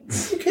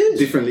 Who cares?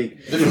 Different league,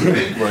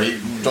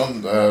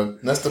 bro.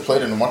 Nesta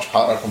played in a much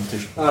harder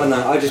competition. I don't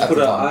know. I just put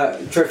a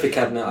trophy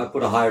cabinet. I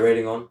put a high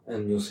rating on,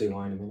 and you'll see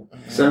why in a minute.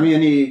 Sammy,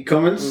 any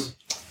comments?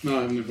 No,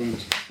 I have no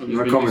comments.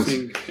 No comments.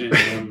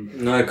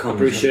 No comments.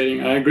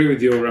 Appreciating. I agree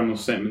with your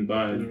Ramos statement,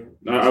 but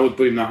I would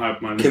put him that high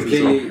up my list.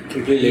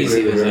 Completely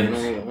agree with Ramos.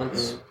 all at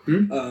once.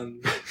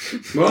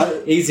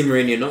 What? Easy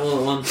Mourinho, not all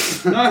at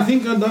once. No, I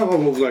think that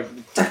was like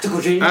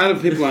Tactical genius. out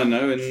of people I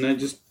know, and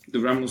just the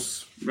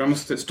Ramos stood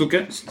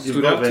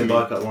out to me.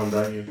 Back at 1,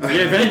 don't you?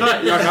 Yeah, Van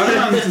Dijk. Like, I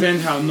don't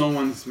understand how no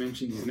one's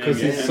mentioned his name.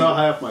 Because he's so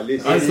high up my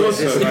list. I thought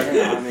so.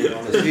 I mean,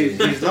 honestly.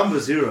 He's number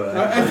 0.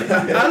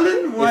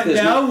 Alan right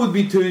now would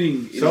be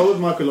turning. So would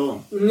Michael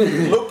Owen.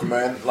 Look,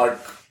 man, like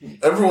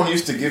everyone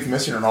used to give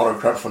Messi and Ronaldo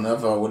crap for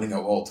never winning a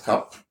World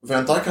Cup.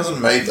 Van Dijk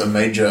hasn't made a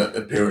major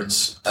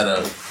appearance at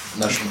a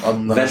national.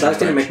 Van Dijk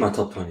didn't make my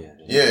top 20 yet.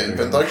 Yeah,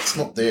 Van Dijk's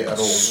not there at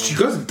all. You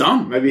guys are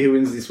dumb. Maybe he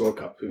wins this World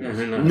Cup. No,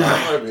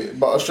 maybe,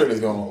 but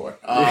Australia's going all the way.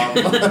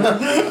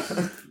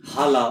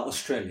 Hala,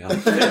 Australia.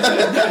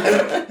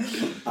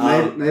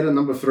 Nader,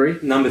 number 3.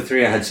 Number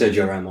 3, I had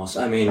Sergio Ramos.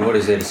 I mean, what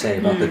is there to say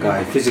about the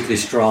guy? Physically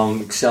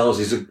strong, excels,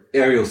 he's an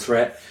aerial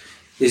threat.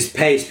 His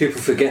pace, people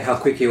forget how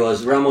quick he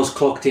was. Ramos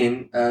clocked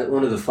in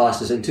one of the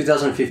fastest. In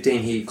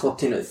 2015, he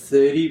clocked in at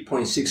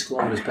 30.6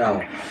 kilometers per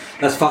hour.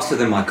 That's faster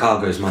than my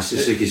car goes, my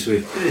Suzuki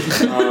Swift.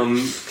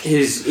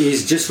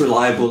 He's just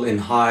reliable in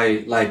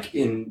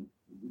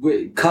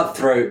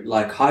cutthroat,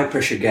 high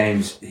pressure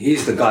games.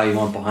 He's the guy you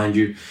want behind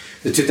you.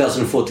 The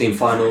 2014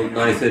 final,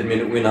 93rd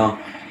minute winner.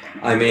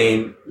 I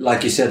mean,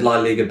 like you said, La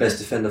Liga best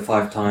defender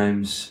 5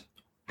 times.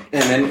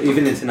 And then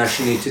even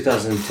internationally,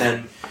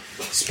 2010.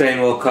 Spain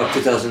World Cup,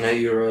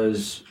 2008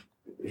 Euros.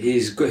 He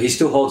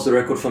still holds the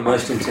record for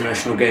most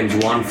international games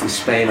won for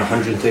Spain.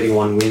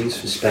 131 wins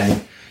for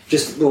Spain.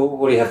 Just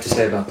what do you have to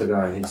say about the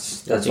guy?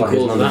 That's why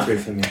he's number 3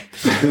 for me.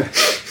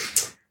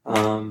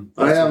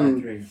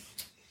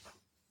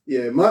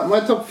 My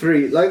top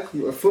 3.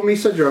 For me,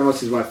 Sergio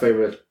Ramos is my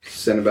favourite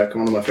centre back,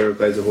 one of my favourite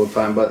players of all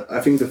time. But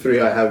I think the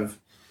 3 I have,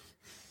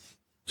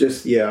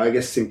 I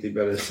guess simply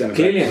better centre back.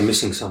 Clearly, I'm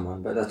missing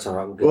someone, but that's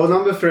alright.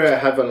 Number 3 I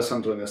have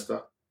Alessandro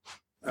Nesta.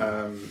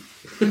 But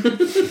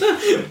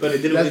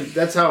it didn't.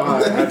 That's how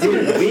high I had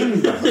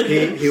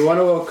him. He won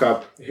a World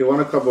Cup. He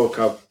won a Club World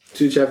Cup.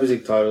 2 Champions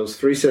League titles,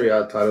 3 Serie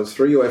A titles,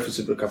 3 UEFA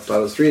Super Cup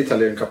titles, 3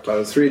 Italian Cup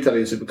titles, 3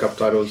 Italian Super Cup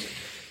titles.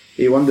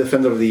 He won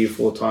Defender of the Year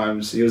 4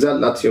 times. He was at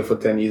Lazio for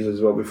 10 years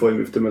as well before he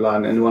moved to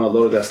Milan and won a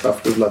lot of that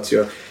stuff with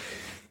Lazio.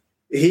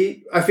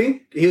 I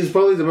think he was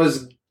probably the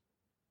most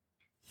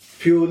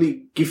purely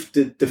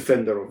gifted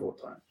defender of all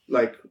time.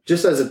 Like,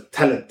 just as a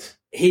talent.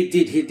 He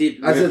did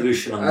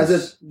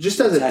revolutionize. Just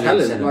as a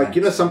talent. centre Like,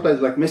 backs. some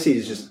players like Messi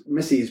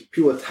is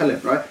pure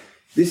talent, right?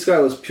 This guy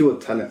was pure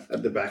talent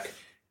at the back.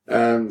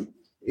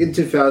 In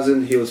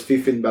 2000, he was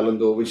fifth in Ballon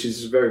d'Or, which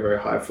is very, very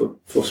high for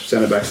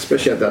centre backs,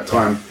 especially at that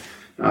time,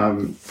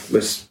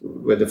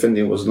 where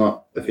defending was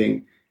not a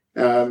thing.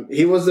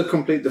 He was the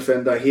complete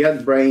defender. He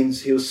had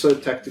brains. He was so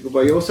tactical,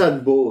 but he also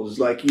had balls.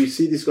 Like, you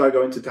see this guy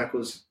go into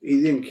tackles.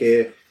 He didn't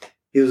care.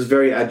 He was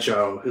very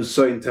agile. He was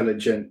so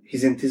intelligent.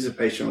 His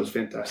anticipation was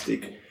fantastic.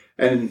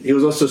 And he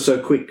was also so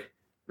quick.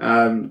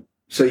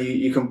 So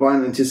you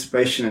combine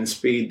anticipation and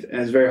speed,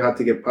 and it's very hard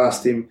to get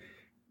past him.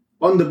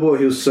 On the ball,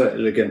 he was so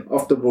elegant.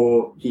 Off the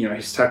ball,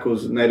 his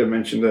tackles, Nader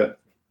mentioned it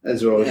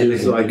as well. He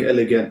was like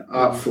elegant,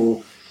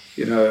 artful.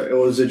 It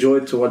was a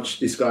joy to watch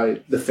this guy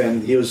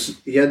defend.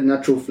 He had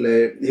natural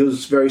flair. He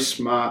was very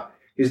smart.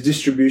 His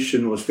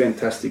distribution was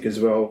fantastic as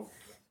well.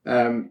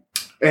 And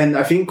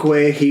I think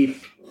where he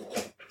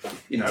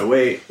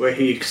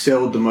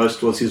excelled the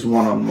most was his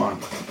one-on-one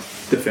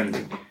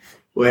defending,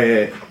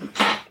 where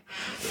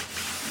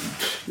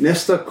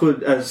Nesta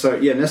could, I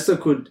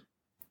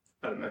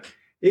don't know,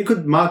 he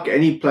could mark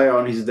any player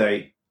on his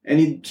day,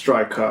 any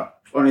striker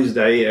on his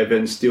day, and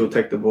then still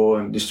take the ball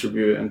and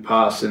distribute and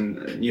pass,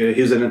 and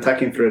he was an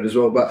attacking threat as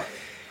well. But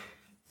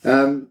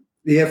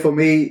for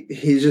me,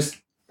 he's just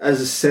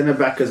as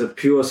a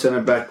pure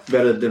centre back,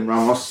 better than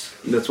Ramos.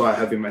 That's why I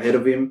have him ahead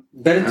of him.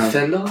 Better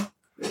defender?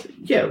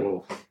 Yeah,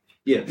 well,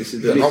 yeah, this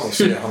is the list.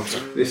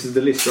 This is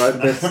the list, right?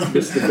 Best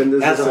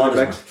defenders and centre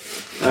backs.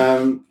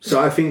 So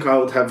I think I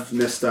would have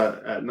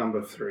Nesta at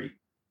number 3.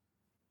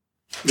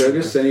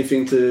 Gerges,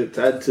 anything to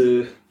add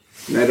to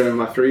Nader in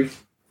my 3?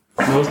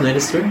 What was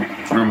Nader's 3?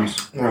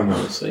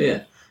 Ramos. So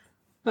yeah,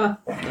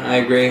 I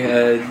agree.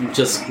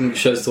 Just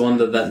shows the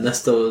wonder that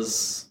Nesta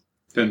was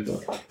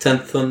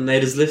 10th on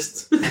Nader's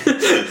list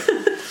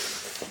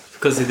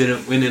because he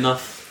didn't win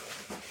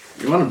enough.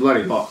 He won a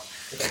bloody lot.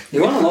 He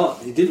won a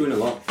lot. He did win a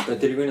lot. But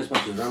did he win as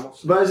much as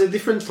Ramos? But it's a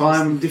different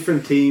time,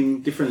 different team,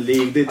 different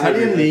league. The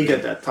Italian league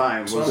at that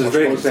time was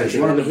very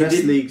competitive. one of the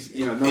best leagues.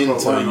 Number Inter,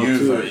 1 or 2.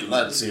 Juve,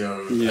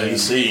 Lazio,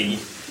 AC.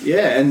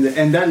 Yeah,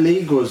 and that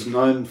league was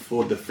known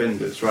for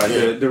defenders, right?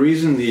 Yeah. The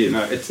reason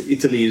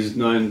Italy is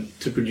known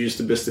to produce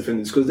the best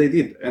defenders because they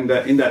did, and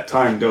that in that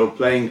time they were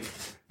playing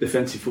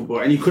defensive football,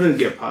 and you couldn't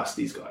get past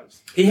these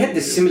guys. He had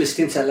the similar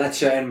stints at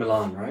Lazio and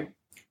Milan, right?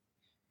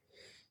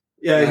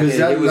 Yeah, he was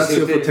at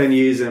Lazio for 10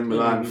 years and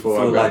Milan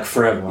for like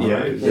forever. Yeah,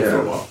 right? he was there for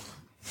a while.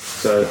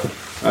 So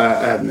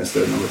I had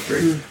Nesta at number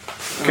 3.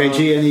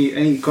 KG,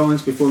 any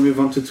comments before we move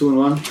on to 2 and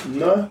 1?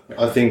 No,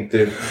 I think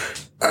they're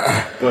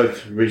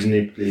both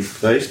reasonably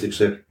placed,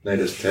 except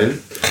Nader's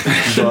 10.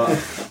 But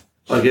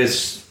I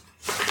guess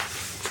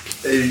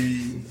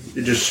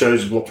it just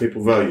shows what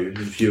people value.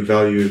 If you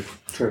value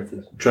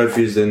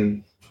trophies,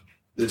 then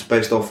it's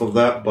based off of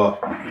that.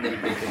 But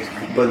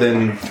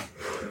then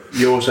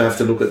you also have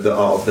to look at the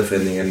art of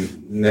defending,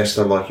 and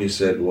Nesta, like you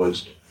said,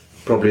 was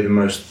probably the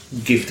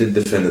most gifted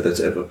defender that's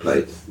ever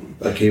played.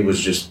 Like, he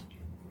was just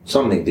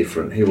something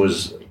different. He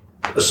was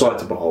a sight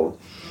to behold.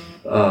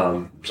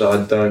 So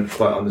I don't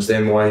quite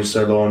understand why he's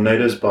so low on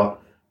Nader's, but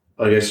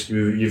I guess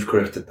you've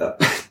corrected that.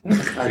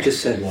 I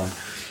just said one.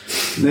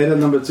 Nader,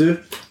 number 2?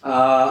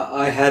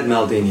 I had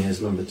Maldini as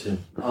number 2.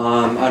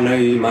 I know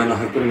you might not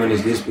have put him on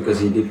his list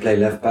because he did play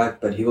left back,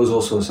 but he was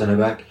also a centre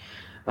back.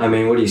 I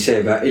mean, what do you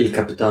say about Il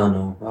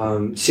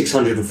Capitano?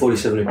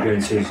 647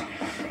 appearances.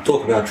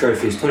 Talk about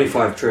trophies.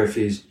 25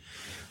 trophies.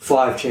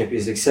 5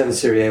 Champions League, 7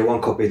 Serie A,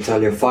 1 Coppa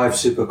Italia, 5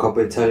 Super Coppa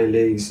Italia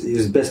leagues. He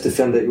was best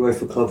defender at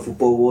UEFA Club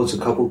Football Awards a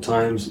couple of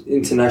times.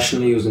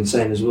 Internationally, he was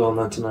insane as well in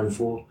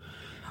 1994.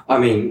 I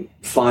mean,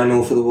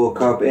 final for the World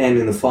Cup and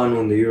in the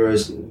final in the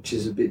Euros, which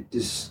is a bit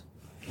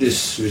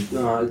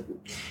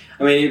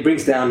I mean, it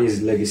brings down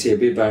his legacy a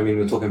bit, but I mean,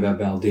 we're talking about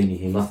Maldini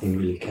here. Nothing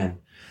really can.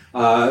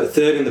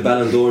 3rd in the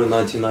Ballon d'Or in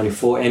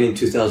 1994 and in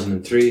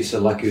 2003.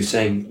 So, like you were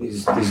saying,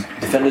 these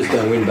defenders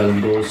don't win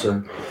Ballon d'Or,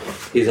 so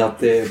he's up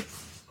there.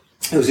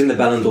 He was in the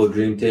Ballon d'Or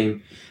dream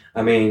team.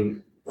 I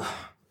mean,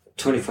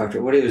 25.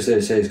 What did he say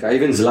this guy?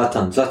 Even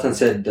Zlatan. Zlatan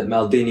said that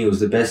Maldini was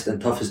the best and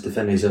toughest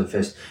defender he's ever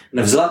faced. And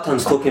if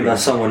Zlatan's talking about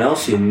someone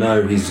else, you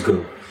know he's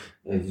good.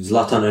 If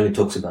Zlatan only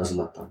talks about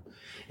Zlatan.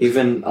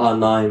 Even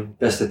R9,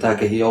 best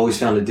attacker, he always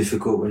found it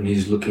difficult when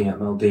he's looking at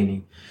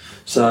Maldini.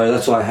 So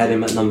that's why I had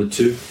him at number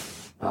 2.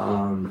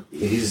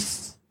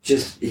 He's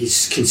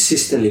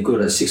consistently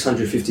good at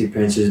 650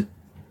 appearances.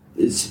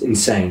 It's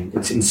insane.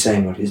 It's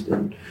insane what he's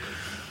done.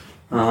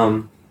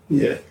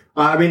 Yeah.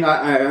 I mean,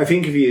 I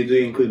think if you do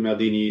include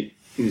Maldini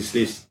in this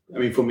list, I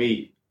mean, for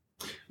me,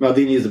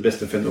 Maldini is the best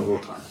defender of all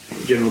time.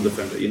 General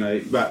defender,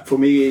 But for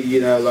me,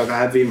 like I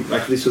have him,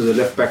 like this was a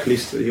left back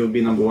list, he would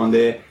be number 1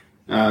 there.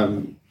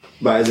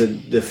 But as a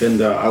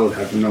defender, I would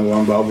have him number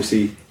 1. But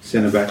obviously,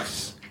 centre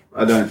backs,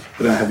 I don't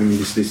have him in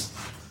this list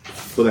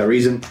for that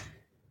reason.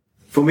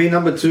 For me,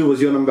 number 2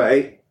 was your number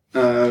 8,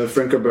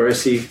 Franco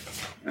Baresi.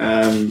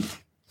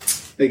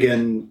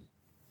 Again,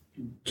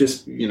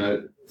 just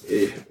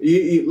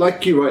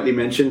like you rightly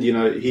mentioned,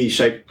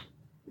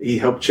 he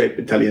helped shape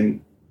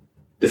Italian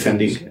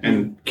defending,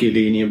 and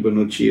Chiellini and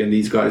Bonucci and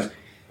these guys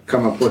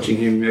come up watching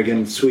him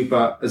again,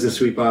 as a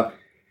sweeper.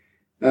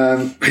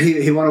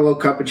 He won a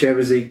World Cup, a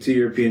Champions League, 2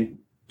 European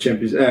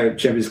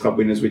Champions Club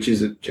winners, which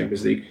is a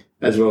Champions League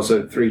as well.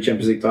 So 3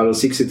 Champions League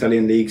titles, 6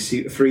 Italian leagues,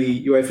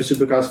 3 UEFA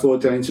Super Cups, 4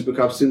 Italian Super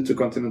Cups, 2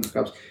 Intercontinental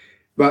Cups.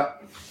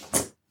 But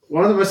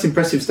one of the most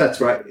impressive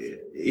stats, right?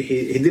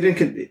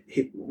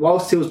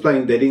 Whilst he was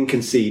playing, they didn't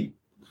concede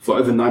for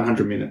over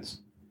 900 minutes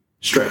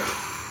straight.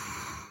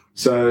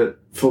 So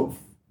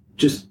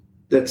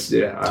that's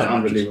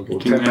unbelievable.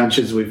 10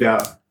 matches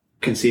without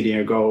conceding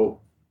a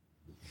goal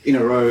in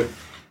a row.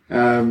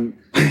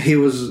 He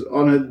was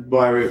honoured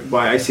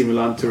by AC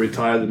Milan to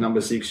retire the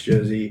number 6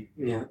 jersey.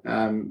 Yeah.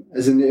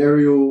 As an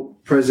aerial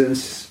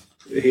presence,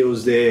 he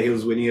was there. He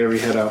was winning every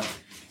header.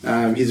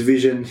 His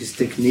vision, his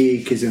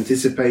technique, his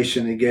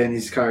anticipation, again,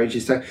 his courage,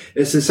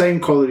 it's the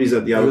same qualities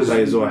that the other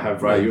players all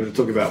have, right? You want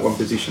to talk about one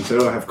position, so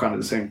they all have kind of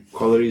the same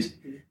qualities.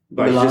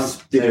 But Milan's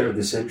player of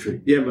the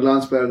century. Yeah,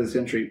 Milan's player of the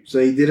century. So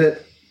he did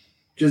it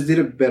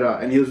better,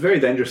 and he was very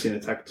dangerous in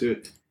attack too.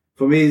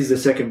 For me, he's the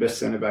second best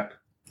centre back.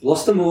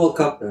 Lost them a World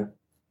Cup though.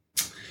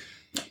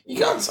 You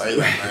can't say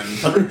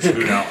that, man.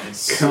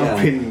 Can't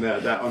pin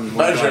that on.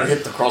 Manager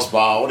hit the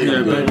crossbar. What are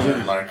you doing,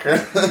 man? Like.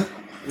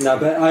 No,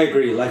 but I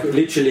agree. Like,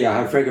 literally, I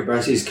have Franco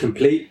Baresi is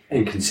complete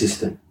and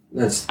consistent.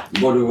 That's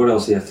what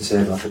else do you have to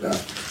say about the guy?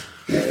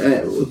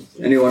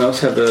 Anyone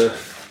else have a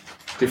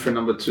different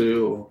number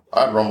 2? Or?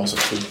 I had Ramos at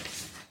 2.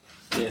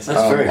 Yes,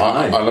 that's very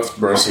high. I left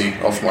Baresi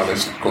off my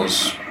list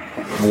because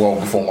well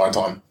before my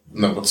time.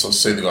 Never to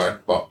see the guy,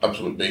 but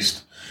absolute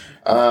beast.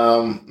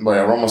 But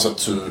yeah, Ramos at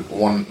 2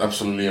 won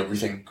absolutely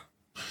everything.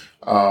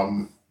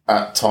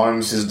 At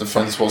times, his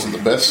defense wasn't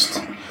the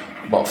best.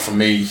 But for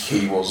me,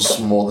 he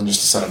was more than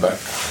just a centre-back.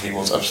 He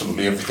was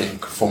absolutely everything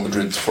for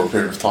Madrid for a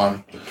period of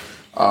time.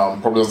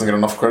 Probably doesn't get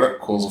enough credit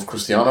because of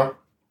Cristiano.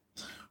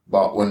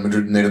 But when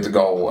Madrid needed the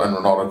goal and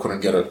Ronaldo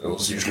couldn't get it, it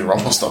was usually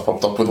Ramos that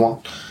popped up with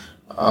one.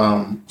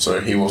 So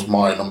he was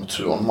my number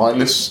 2 on my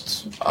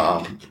list.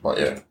 But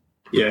yeah.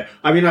 Yeah,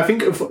 I mean, I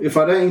think if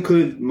I don't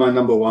include my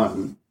number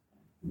 1,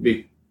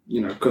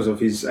 because of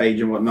his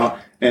age and whatnot,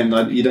 and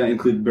you don't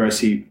include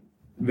Baresi,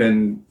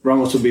 then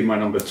Ramos will be my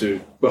number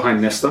 2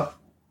 behind Nesta.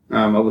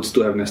 I would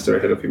still have Nesta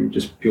ahead of him,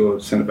 just pure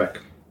centre back.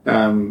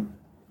 I'm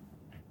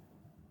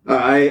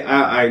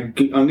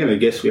going to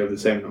guess we have the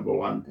same number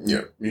 1.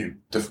 Yeah, you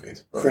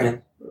definitely.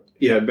 Fran.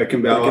 Yeah,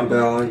 Beckenbauer.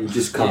 Beckenbauer, you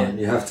just can't.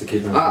 You have to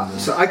keep him.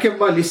 So I kept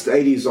my list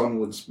 80s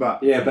onwards,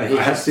 but he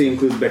has to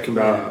include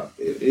Beckenbauer.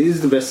 Yeah. He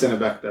is the best centre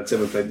back that's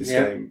ever played this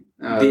game.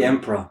 The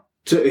Emperor.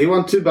 He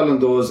won 2 Ballon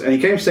d'Ors, and he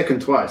came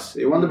second twice.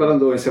 He won the Ballon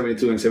d'Or in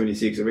 72 and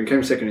 76, and then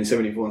came second in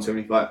 74 and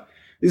 75.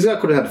 This guy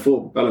could have had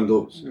 4 Ballon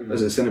d'Ors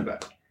as a centre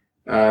back.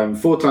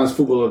 4 times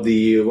Football of the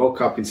Year, World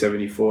Cup in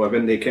 74, and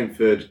then they came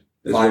third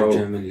as 5 well.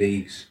 5 German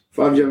leagues.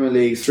 5 German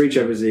leagues, 3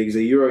 Champions Leagues,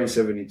 a Euro in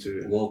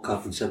 72. World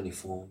Cup in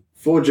 74.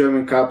 4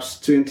 German Cups,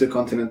 2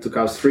 Intercontinental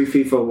Cups, 3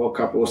 FIFA World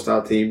Cup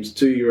All-Star teams,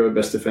 2 Euro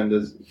Best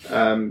Defenders.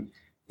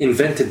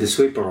 Invented the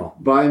sweeper role.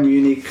 Bayern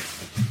Munich,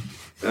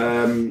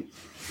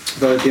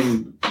 voted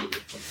him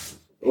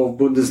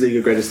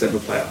Bundesliga greatest ever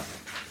player.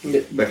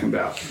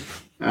 Beckenbauer.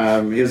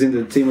 He was in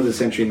the team of the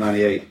century in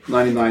 98,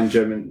 99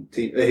 German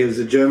team. He was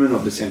the German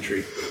of the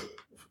century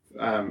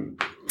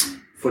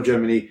for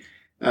Germany.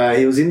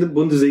 He was in the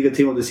Bundesliga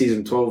team of the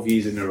season 12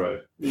 years in a row,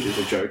 which is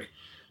a joke.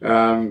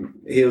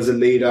 He was a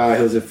leader,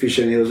 he was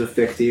efficient, he was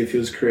effective, he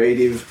was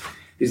creative.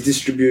 His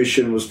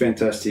distribution was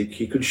fantastic.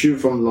 He could shoot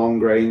from long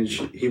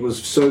range. He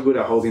was so good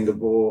at holding the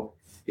ball.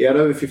 He had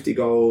over 50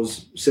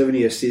 goals,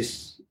 70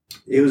 assists.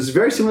 He was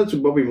very similar to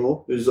Bobby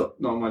Moore, who's not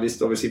on my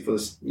list, obviously, for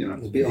this,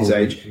 his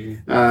age.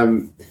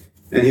 And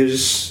he was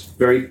just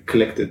very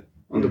collected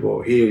on the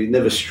ball. He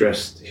never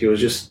stressed. He was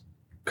just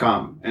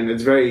calm. And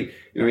it's very,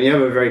 when you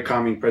have a very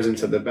calming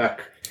presence at the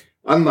back,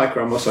 unlike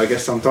Ramos, I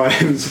guess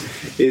sometimes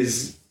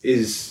brings,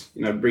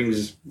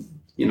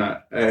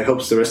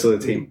 helps the rest of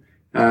the team.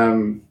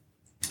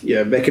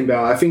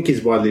 Beckenbauer, I think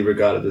he's widely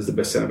regarded as the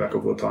best centre-back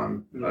of all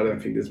time. I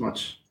don't think there's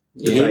much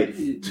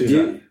debate to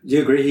that. Do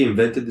you agree he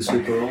invented the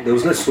sweeper role? There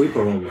was no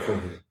sweeper role before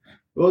him.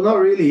 Well, not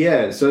really,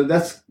 yeah. So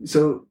that's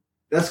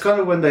kind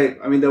of when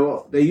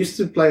they used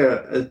to play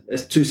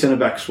as 2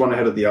 centre-backs, one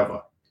ahead of the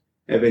other.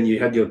 And then you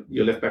had your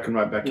left back and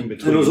right back in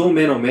between. And it was all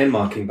man-on-man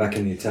marking back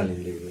in the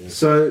Italian league.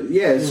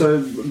 Yeah.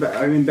 So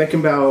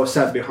Beckenbauer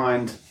sat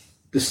behind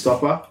the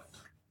stopper,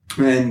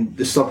 and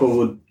the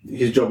stopper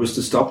his job was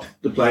to stop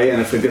the play,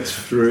 and if it gets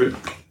through,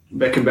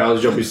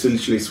 Beckenbauer's job is to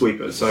literally sweep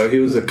it. So he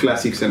was a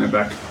classic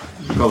centre-back,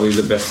 probably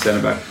the best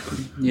centre-back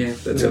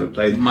that's ever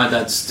played. My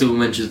dad still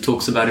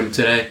talks about him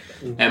today,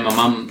 and my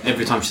mum,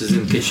 every time she's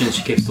in the kitchen,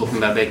 she keeps talking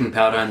about baking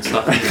powder and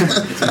stuff.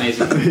 It's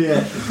amazing. You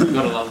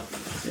gotta love it.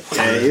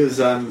 Yeah, he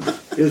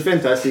was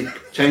fantastic.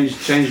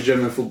 Changed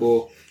German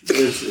football. It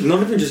was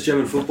not even just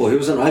German football. He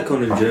was an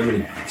icon in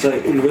Germany. So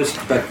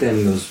back then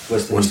it was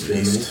Western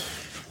Germany.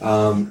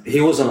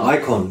 He was an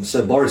icon.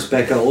 So Boris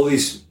Becker, all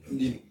these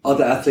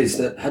other athletes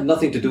that had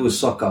nothing to do with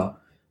soccer,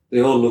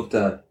 all looked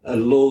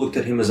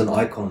at him as an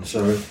icon.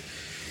 So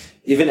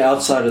even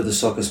outside of the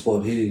soccer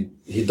sport, he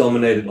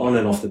dominated on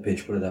and off the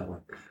pitch. Put it that way.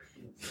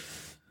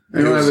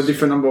 Anyone have a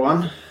different number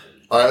one?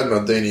 I had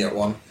Maldini at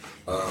 1.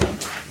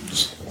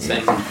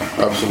 Same.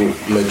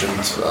 Absolute legend.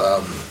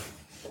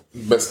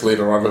 Best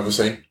leader I've ever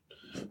seen.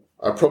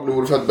 I probably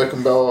would have had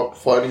Beckenbauer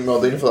fighting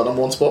Maldini for that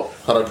number 1 spot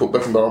had I put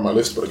Beckenbauer on my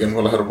list, but again,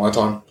 well ahead of my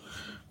time.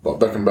 But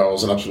Beckenbauer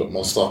was an absolute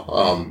monster.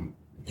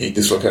 He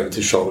dislocated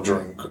his shoulder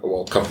during a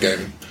World Cup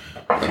game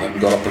and then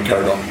got up and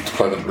carried on to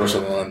play the rest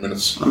of the 9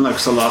 minutes. Unlike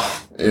Salah.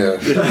 Yeah.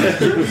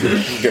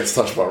 He gets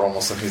touched by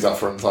Ramos and he's out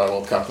for an entire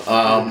World Cup.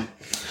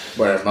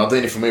 But yeah,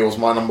 Maldini for me was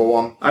my number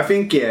 1. I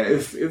think,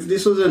 if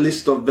this was a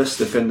list of best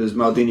defenders,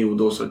 Maldini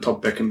would also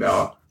top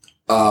Beckenbauer.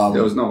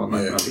 There was no one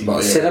like Maldini.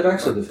 But centre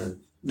backs or defenders?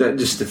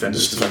 Just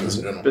defenders. Just defenders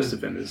in general. Best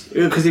defenders.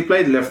 Because he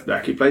played left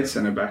back, he played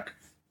centre back.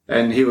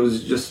 And he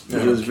was he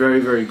was very,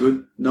 very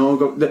good. No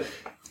one got...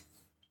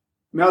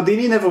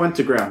 Maldini never went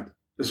to ground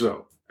as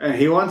well. And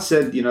he once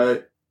said,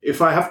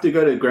 if I have to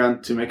go to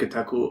ground to make a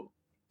tackle,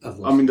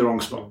 I'm in the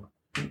wrong spot.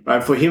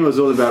 Right? For him, it was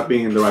all about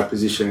being in the right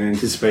position and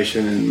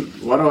anticipation. And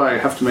why do I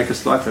have to make a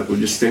slide tackle?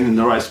 Just stand in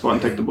the right spot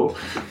and take the ball.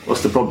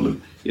 What's the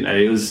problem?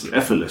 It was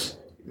effortless.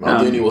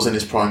 Maldini was in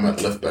his prime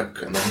at left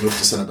back and then moved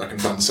to centre back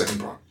and found the second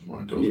prime.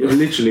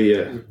 Literally,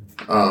 yeah.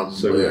 And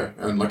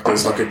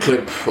there's a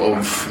clip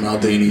of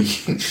Maldini.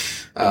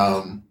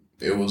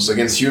 It was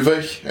against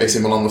Juve. AC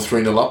Milan were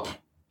 3-0 up,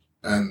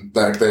 and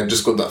they had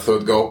just got that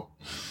third goal.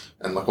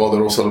 And while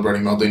they're all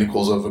celebrating, Maldini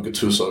calls over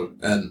Gattuso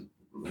and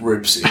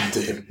rips into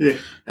him. Yeah.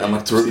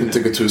 And to rip into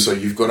Gattuso,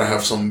 you've got to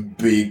have some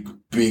big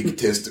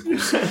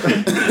testicles.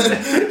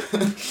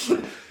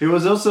 He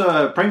was also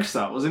a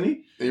prankster, wasn't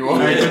he? He was.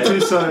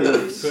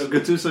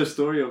 Gattuso's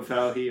story of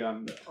how he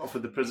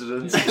offered the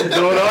president's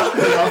daughter,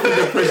 offered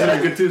the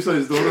president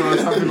Gattuso's daughter or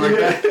something like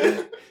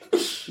that.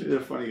 He's a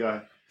funny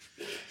guy.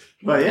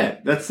 But yeah,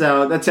 that's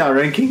our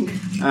ranking.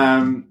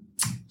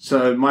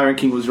 So my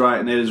ranking was right,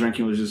 and Nader's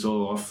ranking was just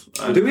all off.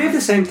 Do we have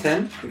the same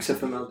 10 except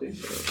for Maldini?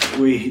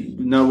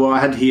 I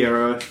had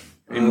Hierro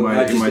in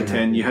my 10.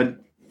 Have. You had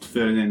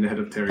Ferdinand ahead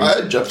of Terry.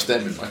 I had Jupp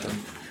Stem in my 10.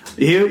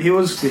 He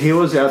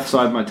was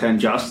outside my 10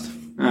 just.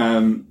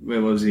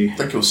 Where was he? I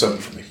think it was 7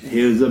 for me.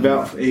 He was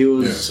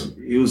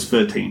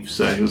 13th,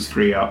 so he was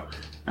 3 out.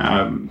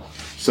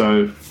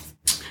 So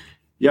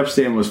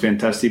Yapstam was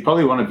fantastic.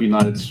 Probably one of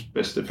United's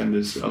best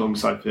defenders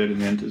alongside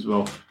Ferdinand as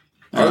well.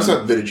 I also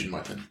had Vidic in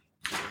my 10.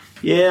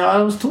 Yeah, I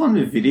was torn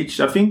with Vidic.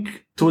 I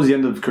think towards the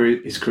end of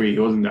his career, he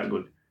wasn't that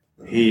good.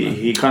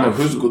 He kind of...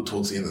 Who's good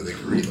towards the end of their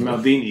career?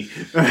 Maldini.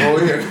 Oh,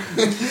 yeah.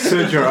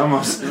 Sergio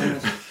Ramos.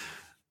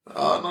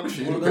 Not if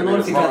you look Not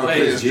if he can't play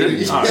his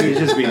He's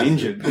just been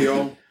injured.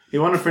 He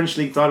won a French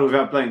league title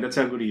without playing. That's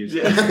how good he is.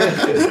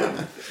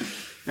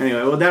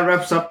 Anyway, well, that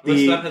wraps up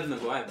the... What's up with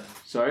Maguire, though?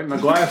 Sorry,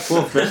 Maguire,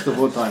 4th best of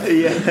all time.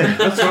 Yeah.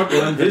 That's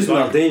right. Who's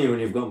Maldini when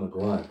you've got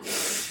Maguire?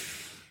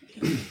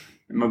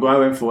 Maguire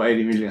went for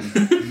 80 million.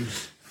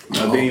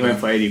 Maldini went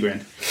for 80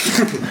 grand.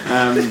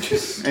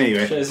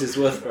 Anyway. Shows his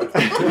worth, bro.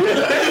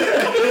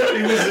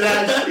 He was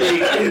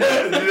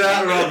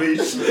that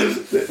rubbish.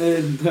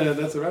 And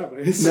that's a wrap.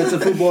 That's a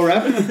football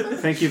wrap.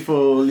 Thank you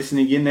for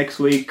listening in. Next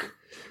week,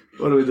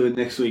 what do we do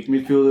next week?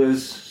 Midfielders,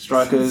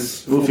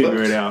 strikers, we'll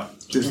figure it out.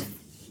 Just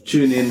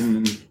tune in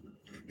and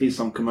hear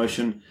some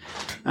commotion.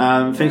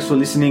 Thanks for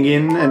listening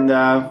in, and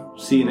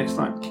see you next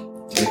time.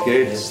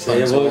 Okay. See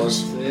you,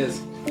 boys.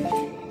 Cheers.